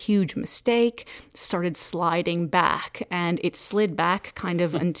chains. Huge mistake. Started sliding back, and it slid back kind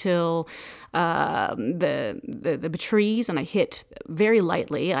of until the trees, and I hit very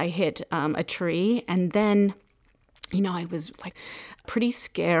lightly. I hit a tree, and then I was like pretty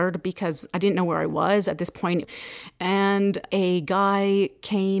scared because I didn't know where I was at this point. And a guy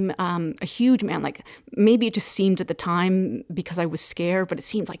came, a huge man, like maybe it just seemed at the time because I was scared, but it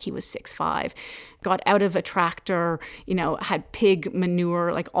seemed like he was 6'5", got out of a tractor, had pig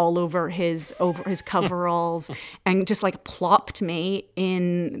manure like all over his coveralls and just like plopped me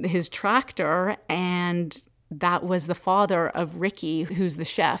in his tractor. And that was the father of Ricky, who's the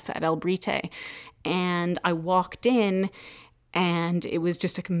chef at El Brite. And I walked in, and it was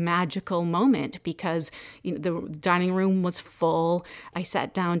just a magical moment because the dining room was full. I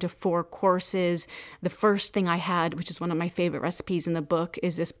sat down to 4 courses. The first thing I had, which is one of my favorite recipes in the book,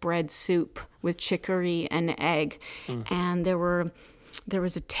 is this bread soup with chicory and egg. And there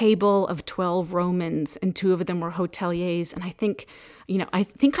was a table of 12 Romans, and 2 of them were hoteliers. And I think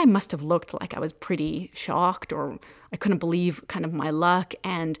I must have looked like I was pretty shocked, or I couldn't believe kind of my luck.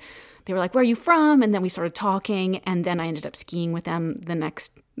 And they were like, "Where are you from?" And then we started talking, and then I ended up skiing with them the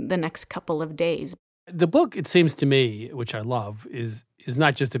next couple of days. The book, it seems to me, which I love, is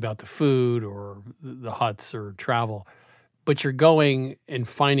not just about the food or the huts or travel, but you're going and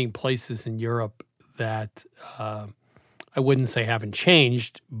finding places in Europe that I wouldn't say haven't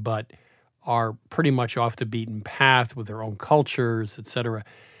changed, but are pretty much off the beaten path with their own cultures, et cetera.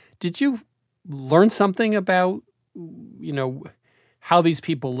 Did you learn something about, how these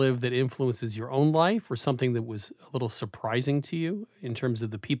people live that influences your own life, or something that was a little surprising to you in terms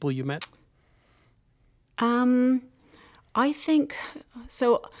of the people you met? I think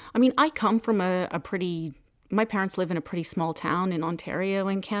so. I come from my parents live in a pretty small town in Ontario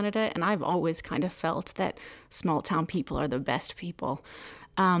in Canada, and I've always kind of felt that small town people are the best people.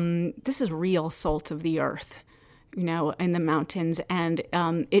 This is real salt of the earth, in the mountains, and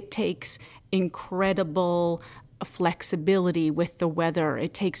it takes incredible a flexibility with the weather.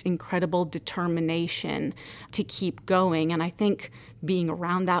 It takes incredible determination to keep going. And I think being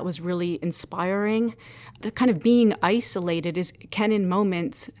around that was really inspiring. The kind of being isolated can in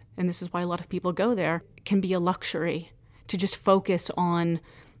moments, and this is why a lot of people go there, can be a luxury to just focus on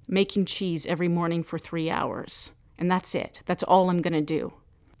making cheese every morning for 3 hours. And that's it. That's all I'm going to do.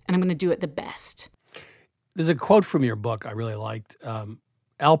 And I'm going to do it the best. There's a quote from your book I really liked.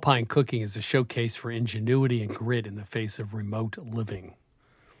 Alpine cooking is a showcase for ingenuity and grit in the face of remote living.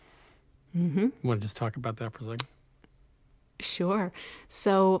 Mm-hmm. You want to just talk about that for a second? Sure.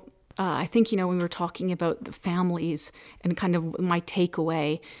 So I think, when we were talking about the families and kind of my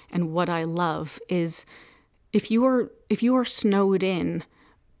takeaway and what I love is if you are snowed in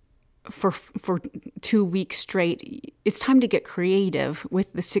for 2 weeks straight, it's time to get creative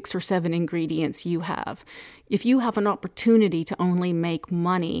with the 6 or 7 ingredients you have. If you have an opportunity to only make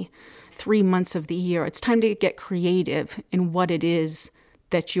money 3 months of the year, it's time to get creative in what it is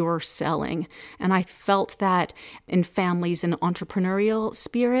that you're selling. And I felt that in families and entrepreneurial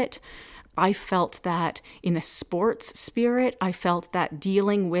spirit. I felt that in a sports spirit. I felt that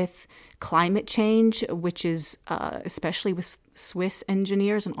dealing with climate change, which is especially with Swiss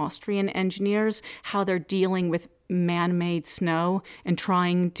engineers and Austrian engineers, how they're dealing with man-made snow and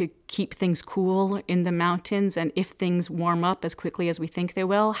trying to keep things cool in the mountains. And if things warm up as quickly as we think they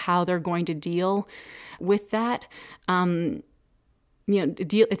will, how they're going to deal with that.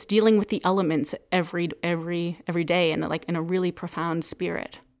 It's dealing with the elements every day and like in a really profound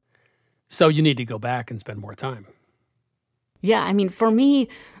spirit. So you need to go back and spend more time. Yeah, I mean, for me,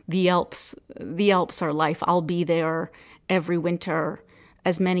 the Alps are life. I'll be there every winter,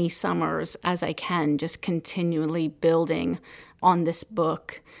 as many summers as I can, just continually building on this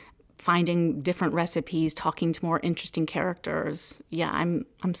book, finding different recipes, talking to more interesting characters. Yeah, I'm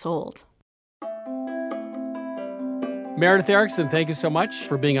sold. Meredith Erickson, thank you so much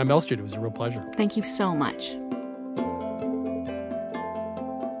for being on Mill Street. It was a real pleasure. Thank you so much.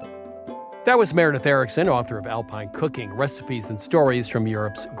 That was Meredith Erickson, author of Alpine Cooking, Recipes and Stories from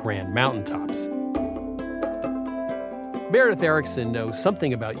Europe's Grand Mountaintops. Meredith Erickson knows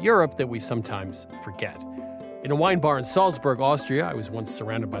something about Europe that we sometimes forget. In a wine bar in Salzburg, Austria, I was once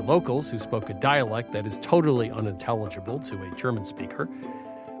surrounded by locals who spoke a dialect that is totally unintelligible to a German speaker.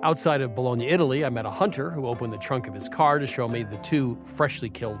 Outside of Bologna, Italy, I met a hunter who opened the trunk of his car to show me the 2 freshly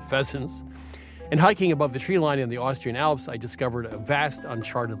killed pheasants. And hiking above the tree line in the Austrian Alps, I discovered a vast,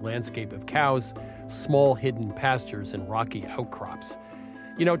 uncharted landscape of cows, small hidden pastures, and rocky outcrops.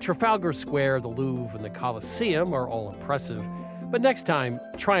 Trafalgar Square, the Louvre, and the Colosseum are all impressive, but next time,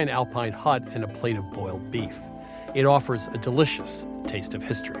 try an alpine hut and a plate of boiled beef. It offers a delicious taste of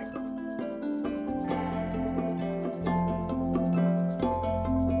history.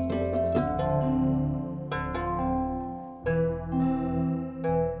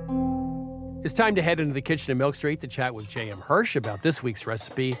 It's time to head into the kitchen at Milk Street to chat with J.M. Hirsch about this week's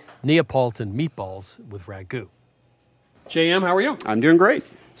recipe, Neapolitan meatballs with ragu. J.M., how are you? I'm doing great.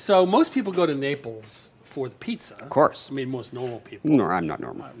 So most people go to Naples for the pizza. Of course. I mean, most normal people. No, I'm not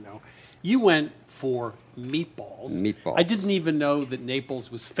normal. No. You went for meatballs. Meatballs. I didn't even know that Naples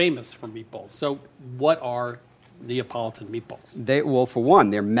was famous for meatballs. So what are Neapolitan meatballs? Well, for one,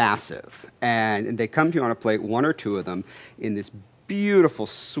 they're massive. And they come to you on a plate, 1 or 2 of them, in this beautiful,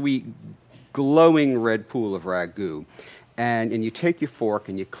 sweet, glowing red pool of ragu. And you take your fork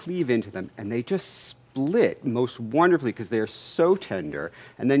and you cleave into them, and they just split most wonderfully because they are so tender.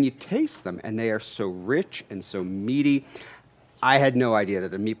 And then you taste them, and they are so rich and so meaty. I had no idea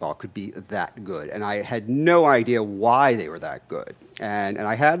that the meatball could be that good, and I had no idea why they were that good. And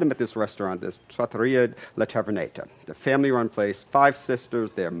I had them at this restaurant, this Trattoria La Tavernetta, the family-run place, 5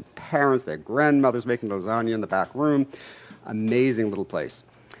 sisters, their parents, their grandmothers making lasagna in the back room. Amazing little place.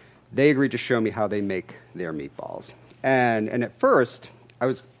 They agreed to show me how they make their meatballs. And at first, I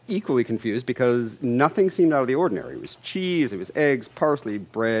was equally confused because nothing seemed out of the ordinary. It was cheese, it was eggs, parsley,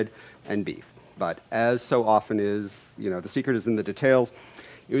 bread, and beef. But as so often is, the secret is in the details.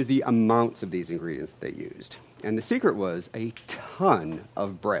 It was the amounts of these ingredients that they used. And the secret was a ton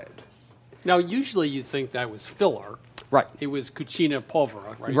of bread. Now, usually you think that was filler. Right. It was cucina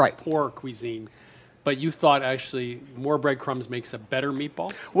povera, right? Right. Poor cuisine. But you thought actually more breadcrumbs makes a better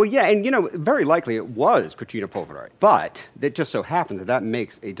meatball? Well, yeah, and very likely it was cucina povera, but it just so happens that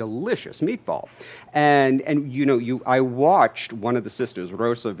makes a delicious meatball. And I watched one of the sisters,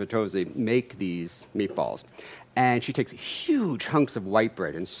 Rosa Vitozzi, make these meatballs. And she takes huge hunks of white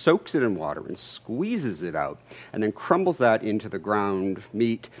bread and soaks it in water and squeezes it out and then crumbles that into the ground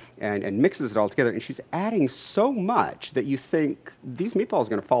meat and mixes it all together. And she's adding so much that you think these meatballs are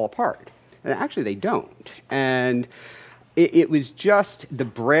going to fall apart. And actually, they don't. And it was just the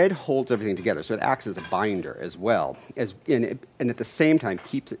bread holds everything together, so it acts as a binder as well, and at the same time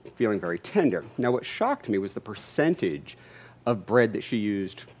keeps it feeling very tender. Now, what shocked me was the percentage of bread that she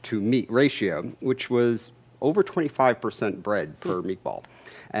used to meat ratio, which was over 25% bread per meatball.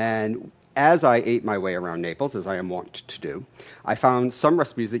 And as I ate my way around Naples, as I am wont to do, I found some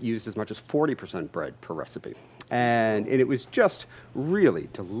recipes that used as much as 40% bread per recipe. And it was just really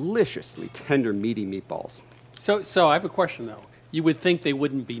deliciously tender, meaty meatballs. So I have a question, though. You would think they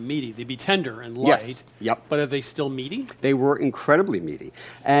wouldn't be meaty. They'd be tender and light. Yes. Yep. But are they still meaty? They were incredibly meaty.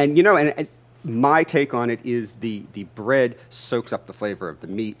 And, and my take on it is the bread soaks up the flavor of the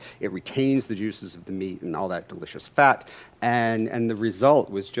meat. It retains the juices of the meat and all that delicious fat. And the result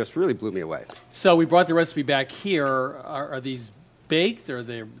was just really blew me away. So we brought the recipe back here. Are these baked or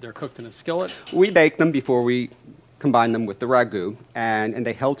they're cooked in a skillet? We baked them before we combine them with the ragu, and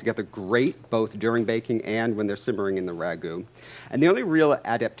they held together great both during baking and when they're simmering in the ragu. And the only real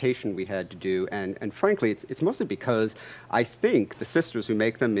adaptation we had to do, and frankly, it's mostly because I think the sisters who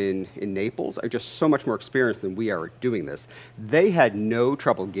make them in Naples are just so much more experienced than we are at doing this. They had no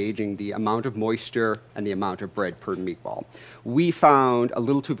trouble gauging the amount of moisture and the amount of bread per meatball. We found a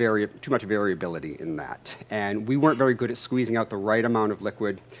little too much variability in that, and we weren't very good at squeezing out the right amount of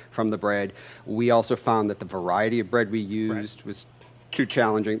liquid from the bread. We also found that the variety of bread we used was too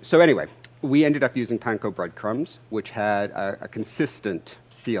challenging. So anyway, we ended up using panko breadcrumbs, which had a consistent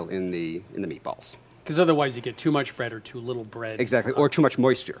feel in the meatballs. Because otherwise you get too much bread or too little bread. Exactly, or too much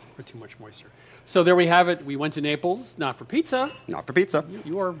moisture. Or too much moisture. So there we have it. We went to Naples, not for pizza. Not for pizza.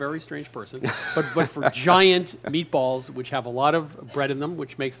 You are a very strange person. but for giant meatballs, which have a lot of bread in them,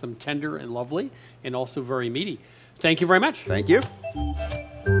 which makes them tender and lovely, and also very meaty. Thank you very much. Thank you.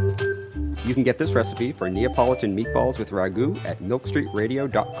 You can get this recipe for Neapolitan meatballs with ragu at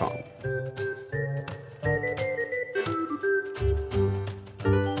milkstreetradio.com.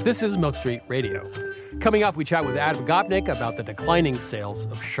 This is Milk Street Radio. Coming up, we chat with Adam Gopnik about the declining sales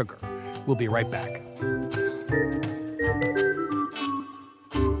of sugar. We'll be right back.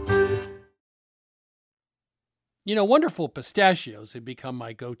 Wonderful pistachios have become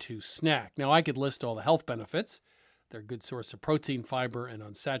my go-to snack. Now, I could list all the health benefits. They're a good source of protein, fiber, and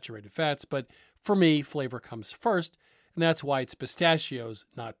unsaturated fats, but for me, flavor comes first, and that's why it's pistachios,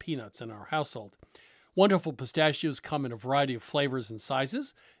 not peanuts, in our household. Wonderful pistachios come in a variety of flavors and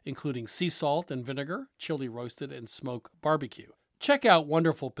sizes, including sea salt and vinegar, chili roasted, and smoke barbecue. Check out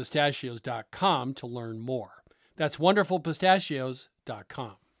wonderfulpistachios.com to learn more. That's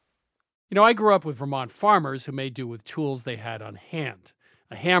wonderfulpistachios.com. I grew up with Vermont farmers who made do with tools they had on hand.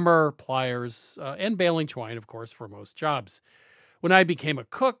 A hammer, pliers, and baling twine, of course, for most jobs. When I became a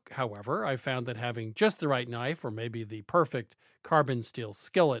cook, however, I found that having just the right knife or maybe the perfect carbon steel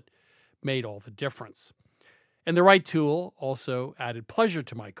skillet made all the difference. And the right tool also added pleasure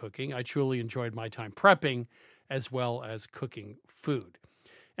to my cooking. I truly enjoyed my time prepping as well as cooking food.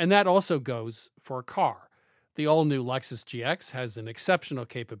 And that also goes for a car. The all-new Lexus GX has an exceptional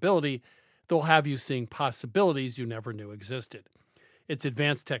capability that will have you seeing possibilities you never knew existed. Its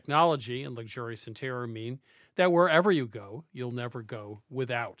advanced technology and luxurious interior mean that wherever you go, you'll never go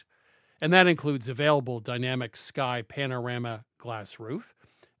without. And that includes available dynamic sky panorama glass roof,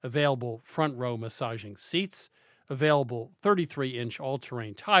 available front row massaging seats, available 33-inch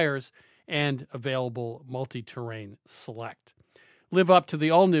all-terrain tires, and available multi-terrain select. Live up to the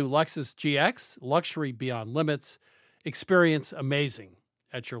all-new Lexus GX, luxury beyond limits. Experience amazing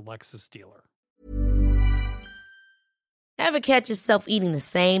at your Lexus dealer. Ever catch yourself eating the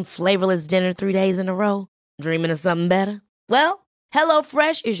same flavorless dinner 3 days in a row? Dreaming of something better? Well,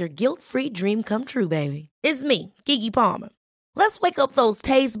 HelloFresh is your guilt-free dream come true, baby. It's me, Keke Palmer. Let's wake up those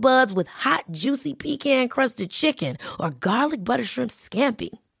taste buds with hot, juicy pecan-crusted chicken or garlic butter shrimp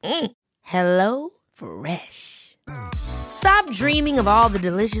scampi. Hello Fresh. Stop dreaming of all the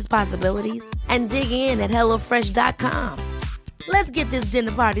delicious possibilities and dig in at HelloFresh.com. Let's get this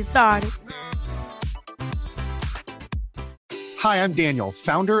dinner party started. Hi, I'm Daniel,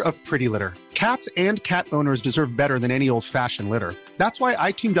 founder of Pretty Litter. Cats and cat owners deserve better than any old-fashioned litter. That's why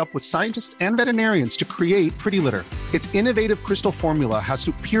I teamed up with scientists and veterinarians to create Pretty Litter. Its innovative crystal formula has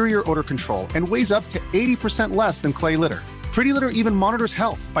superior odor control and weighs up to 80% less than clay litter. Pretty Litter even monitors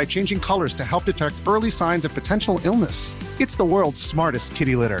health by changing colors to help detect early signs of potential illness. It's the world's smartest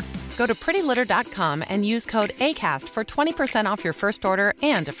kitty litter. Go to prettylitter.com and use code ACAST for 20% off your first order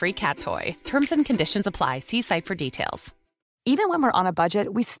and a free cat toy. Terms and conditions apply. See site for details. Even when we're on a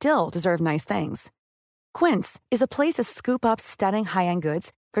budget, we still deserve nice things. Quince is a place to scoop up stunning high-end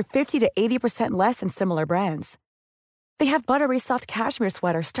goods for 50 to 80% less than similar brands. They have buttery soft cashmere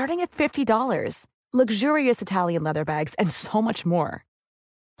sweaters starting at $50, luxurious Italian leather bags, and so much more.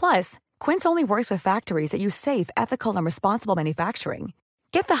 Plus, Quince only works with factories that use safe, ethical, and responsible manufacturing.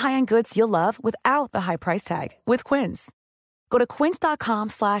 Get the high-end goods you'll love without the high price tag with Quince. Go to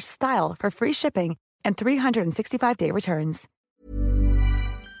quince.com/style for free shipping and 365-day returns.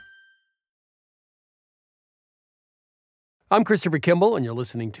 I'm Christopher Kimball, and you're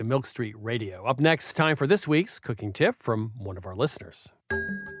listening to Milk Street Radio. Up next, time for this week's cooking tip from one of our listeners.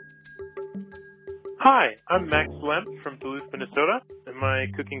 Hi, I'm Max Lemp from Duluth, Minnesota, and my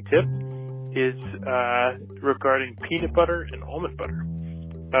cooking tip is regarding peanut butter and almond butter.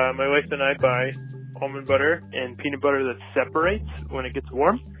 My wife and I buy almond butter and peanut butter that separates when it gets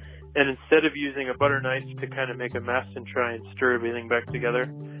warm, and instead of using a butter knife to kind of make a mess and try and stir everything back together,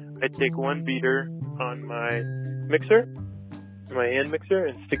 I take one beater on my mixer, my hand mixer,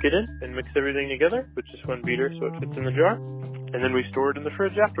 and stick it in and mix everything together with just one beater so it fits in the jar, and then we store it in the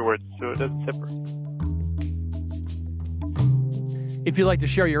fridge afterwards so it doesn't separate. If you'd like to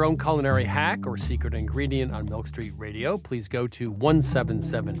share your own culinary hack or secret ingredient on Milk Street Radio, please go to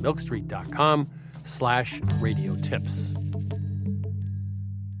 177milkstreet.com/radio tips.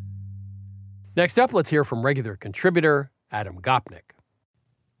 Next up, let's hear from regular contributor Adam Gopnik.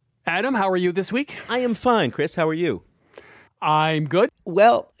 Adam, how are you this week? I am fine, Chris. How are you? I'm good.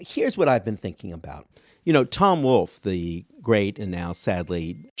 Well, here's what I've been thinking about. You know, Tom Wolfe, the great and now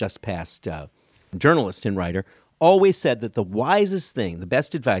sadly just passed journalist and writer, always said that the wisest thing, the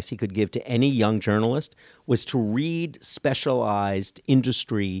best advice he could give to any young journalist was to read specialized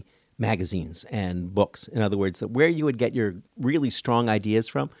industry magazines and books. In other words, that where you would get your really strong ideas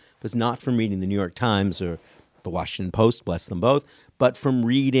from was not from reading the New York Times or the Washington Post, bless them both, but from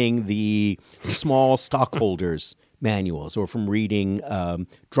reading the small stockholders' manuals or from reading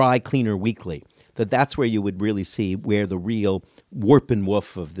Dry Cleaner Weekly. That's where you would really see where the real warp and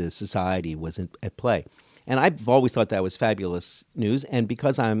woof of the society was at play. And I've always thought that was fabulous news. And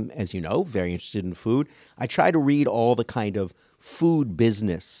because I'm, as you know, very interested in food, I try to read all the kind of food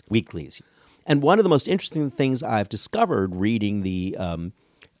business weeklies. And one of the most interesting things I've discovered reading the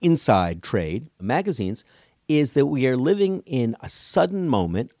Inside Trade magazines is that we are living in a sudden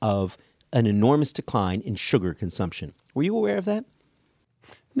moment of an enormous decline in sugar consumption. Were you aware of that?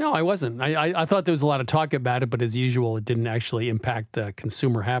 No, I wasn't. I thought there was a lot of talk about it, but as usual, it didn't actually impact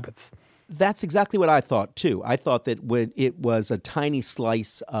consumer habits. That's exactly what I thought, too. I thought that when it was a tiny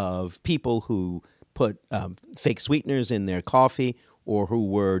slice of people who put fake sweeteners in their coffee or who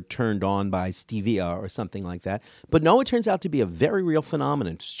were turned on by stevia or something like that. But no, it turns out to be a very real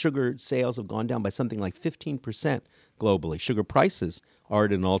phenomenon. Sugar sales have gone down by something like 15% globally. Sugar prices are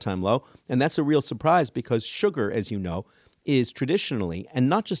at an all-time low. And that's a real surprise because sugar, as you know, is traditionally, and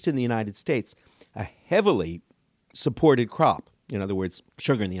not just in the United States, a heavily supported crop. In other words,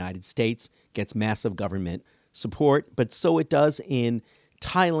 sugar in the United States gets massive government support, but so it does in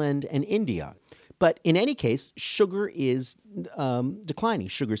Thailand and India. But in any case, sugar is declining.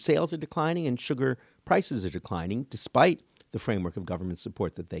 Sugar sales are declining and sugar prices are declining despite the framework of government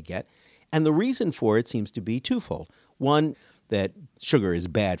support that they get. And the reason for it seems to be twofold. One, that sugar is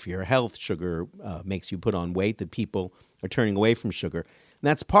bad for your health. Sugar makes you put on weight, that people are turning away from sugar. And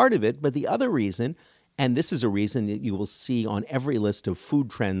that's part of it. But the other reason, and this is a reason that you will see on every list of food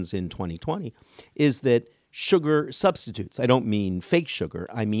trends in 2020, is that sugar substitutes, I don't mean fake sugar,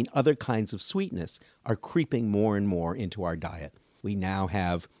 I mean other kinds of sweetness, are creeping more and more into our diet. We now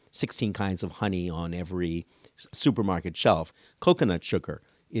have 16 kinds of honey on every supermarket shelf. Coconut sugar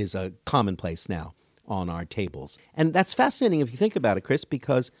is a commonplace now on our tables. And that's fascinating if you think about it, Chris,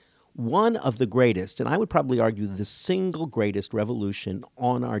 because one of the greatest, and I would probably argue the single greatest revolution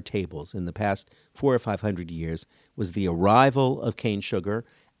on our tables in the past 400 or 500 years was the arrival of cane sugar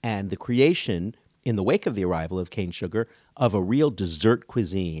and the creation, in the wake of the arrival of cane sugar, of a real dessert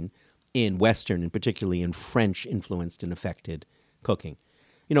cuisine in Western and particularly in French-influenced and affected cooking.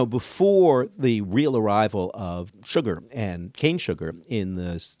 You know, before the real arrival of sugar and cane sugar in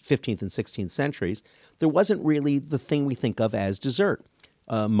the 15th and 16th centuries, there wasn't really the thing we think of as dessert.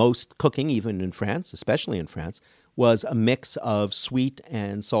 Most cooking, even in France, especially in France, was a mix of sweet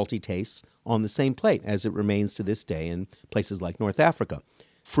and salty tastes on the same plate, as it remains to this day in places like North Africa.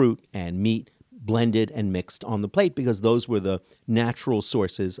 Fruit and meat blended and mixed on the plate because those were the natural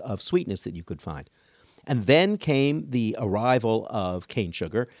sources of sweetness that you could find. And then came the arrival of cane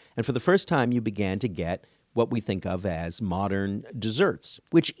sugar, and for the first time you began to get what we think of as modern desserts,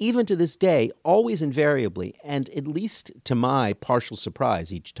 which even to this day, always invariably, and at least to my partial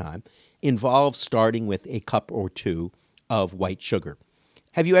surprise each time, involve starting with a cup or two of white sugar.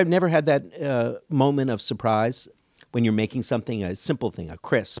 Have you never had that moment of surprise when you're making something, a simple thing, a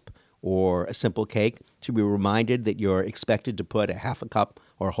crisp or a simple cake, to be reminded that you're expected to put a half a cup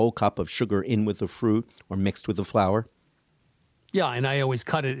or a whole cup of sugar in with the fruit or mixed with the flour? Yeah, and I always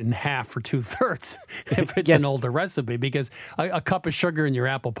cut it in half or 2/3 if it's Yes. an older recipe, because a cup of sugar in your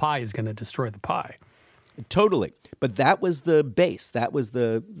apple pie is going to destroy the pie. Totally. But that was the base. That was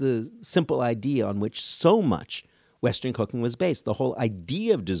the simple idea on which so much Western cooking was based. The whole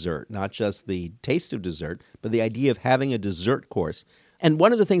idea of dessert, not just the taste of dessert, but the idea of having a dessert course. And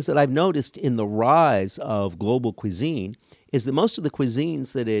one of the things that I've noticed in the rise of global cuisine is that most of the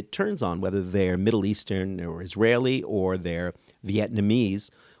cuisines that it turns on, whether they're Middle Eastern or Israeli or they're Vietnamese,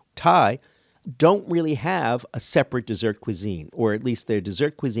 Thai, don't really have a separate dessert cuisine, or at least their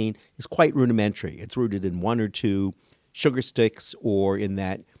dessert cuisine is quite rudimentary. It's rooted in one or two sugar sticks or in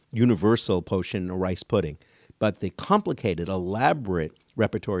that universal potion or rice pudding. But the complicated, elaborate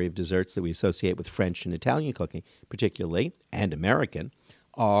repertory of desserts that we associate with French and Italian cooking, particularly, and American,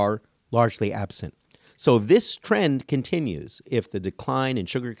 are largely absent. So if this trend continues, if the decline in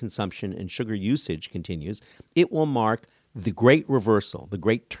sugar consumption and sugar usage continues, it will mark the great reversal, the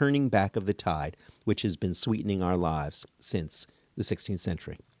great turning back of the tide, which has been sweetening our lives since the 16th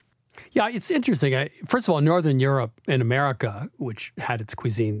century. Yeah, it's interesting. First of all, Northern Europe and America, which had its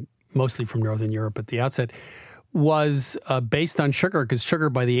cuisine mostly from Northern Europe at the outset, was based on sugar, because sugar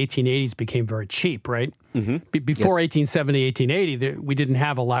by the 1880s became very cheap, right? Mm-hmm. Before 1870, 1880, we didn't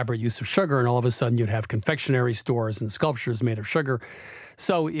have elaborate use of sugar, and all of a sudden you'd have confectionery stores and sculptures made of sugar.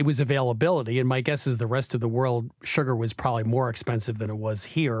 So it was availability, and my guess is the rest of the world, sugar was probably more expensive than it was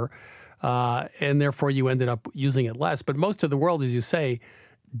here, and therefore you ended up using it less. But most of the world, as you say,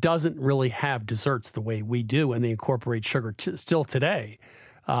 doesn't really have desserts the way we do, and they incorporate sugar still today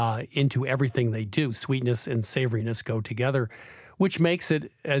into everything they do. Sweetness and savoriness go together, which makes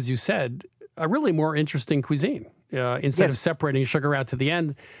it, as you said, a really more interesting cuisine. Instead of separating sugar out to the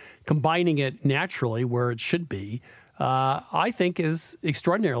end, combining it naturally where it should be, I think is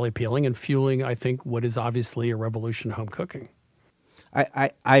extraordinarily appealing and fueling, I think, what is obviously a revolution in home cooking.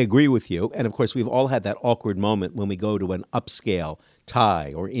 I agree with you. And of course, we've all had that awkward moment when we go to an upscale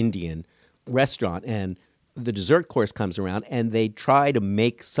Thai or Indian restaurant and the dessert course comes around and they try to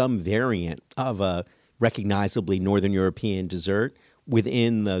make some variant of a recognizably Northern European dessert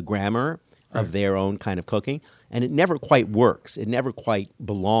within the grammar of their own kind of cooking. And it never quite works. It never quite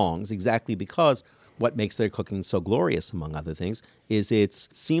belongs, exactly because what makes their cooking so glorious, among other things, is its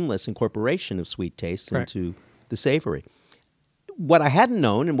seamless incorporation of sweet tastes into the savory. What I hadn't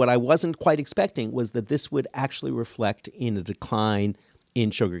known and what I wasn't quite expecting was that this would actually reflect in a decline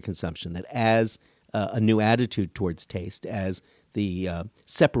in sugar consumption, that as a new attitude towards taste, as the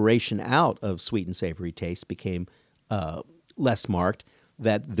separation out of sweet and savory taste became less marked,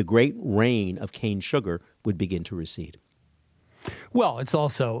 that the great reign of cane sugar would begin to recede. Well, it's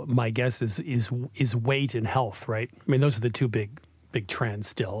also, my guess is weight and health, right? I mean, those are the two big trends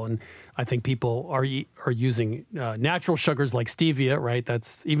still, and I think people are using natural sugars like stevia, right?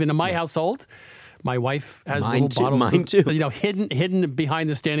 That's even in my household. My wife has little bottles, hidden behind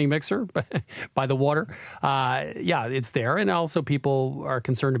the standing mixer by the water. It's there, and also people are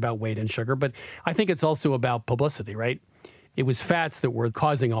concerned about weight and sugar. But I think it's also about publicity, right? It was fats that were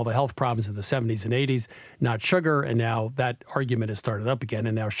causing all the health problems in the 70s and 80s, not sugar. And now that argument has started up again,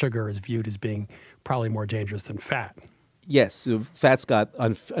 and now sugar is viewed as being probably more dangerous than fat. Yes, so fat's got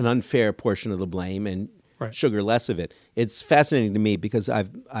an unfair portion of the blame, and sugar less of it. It's fascinating to me because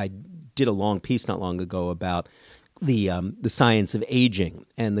I did a long piece not long ago about the science of aging,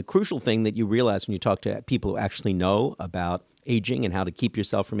 and the crucial thing that you realize when you talk to people who actually know about aging and how to keep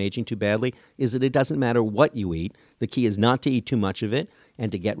yourself from aging too badly is that it doesn't matter what you eat. The key is not to eat too much of it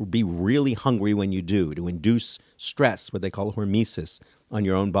and to be really hungry when you do, to induce stress, what they call hormesis, on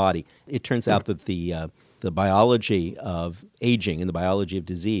your own body. It turns out that the biology of aging and the biology of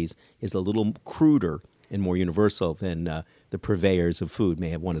disease is a little cruder and more universal than the purveyors of food may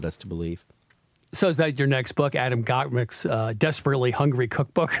have wanted us to believe. So is that your next book, Adam Gottlieb's Desperately Hungry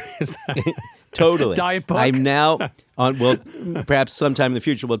Cookbook? Is that totally. Diet book? I'm now on, well, perhaps sometime in the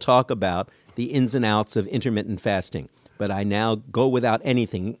future we'll talk about the ins and outs of intermittent fasting. But I now go without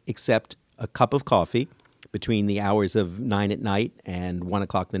anything except a cup of coffee between the hours of 9 at night and 1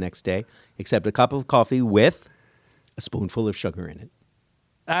 o'clock the next day, except a cup of coffee with a spoonful of sugar in it.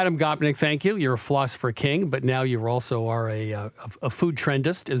 Adam Gopnik, thank you. You're a philosopher king, but now you also are a food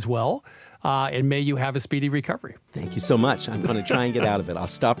trendist as well. And may you have a speedy recovery. Thank you so much. I'm going to try and get out of it. I'll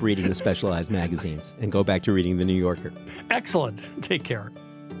stop reading the specialized magazines and go back to reading The New Yorker. Excellent. Take care.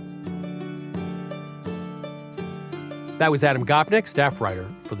 That was Adam Gopnik, staff writer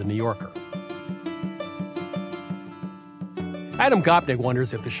for The New Yorker. Adam Gopnik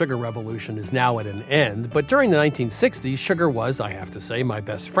wonders if the sugar revolution is now at an end, but during the 1960s, sugar was, I have to say, my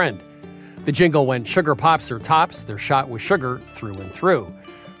best friend. The jingle went, "Sugar Pops are tops, they're shot with sugar through and through."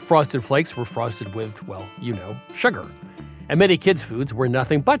 Frosted Flakes were frosted with, well, you know, sugar. And many kids' foods were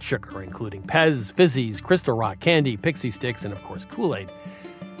nothing but sugar, including Pez, Fizzies, Crystal Rock Candy, Pixie Sticks, and of course Kool-Aid.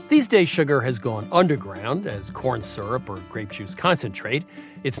 These days, sugar has gone underground as corn syrup or grape juice concentrate.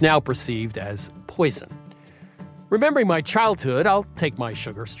 It's now perceived as poison. Remembering my childhood, I'll take my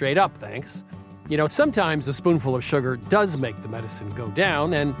sugar straight up, thanks. You know, sometimes a spoonful of sugar does make the medicine go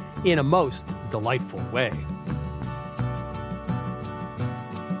down, and in a most delightful way.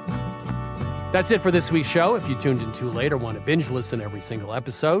 That's it for this week's show. If you tuned in too late or want to binge listen every single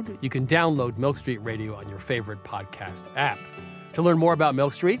episode, you can download Milk Street Radio on your favorite podcast app. To learn more about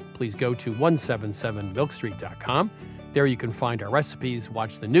Milk Street, please go to 177milkstreet.com. There you can find our recipes,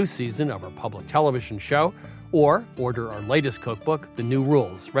 watch the new season of our public television show, or order our latest cookbook, The New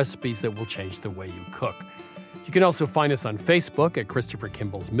Rules, Recipes That Will Change the Way You Cook. You can also find us on Facebook at Christopher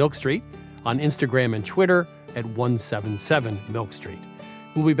Kimball's Milk Street, on Instagram and Twitter at 177Milk Street.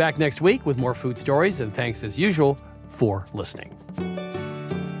 We'll be back next week with more food stories, and thanks as usual for listening.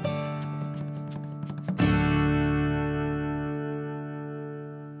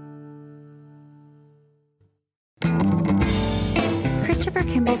 Christopher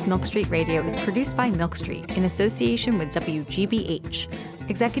Kimball's Milk Street Radio is produced by Milk Street in association with WGBH.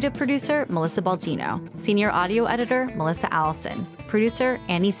 Executive producer, Melissa Baldino. Senior audio editor, Melissa Allison. Producer,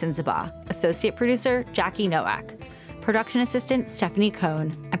 Annie Sinzaba. Associate producer, Jackie Nowak. Production assistant, Stephanie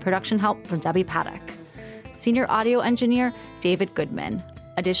Cohn. And production help from Debbie Paddock. Senior audio engineer, David Goodman.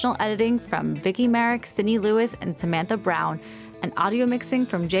 Additional editing from Vicki Merrick, Sydney Lewis, and Samantha Brown. And audio mixing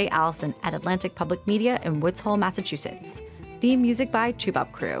from Jay Allison at Atlantic Public Media in Woods Hole, Massachusetts. Theme music by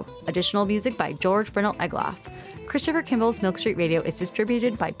Chubop Crew. Additional music by George Brennell Egloff. Christopher Kimball's Milk Street Radio is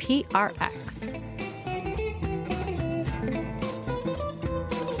distributed by PRX.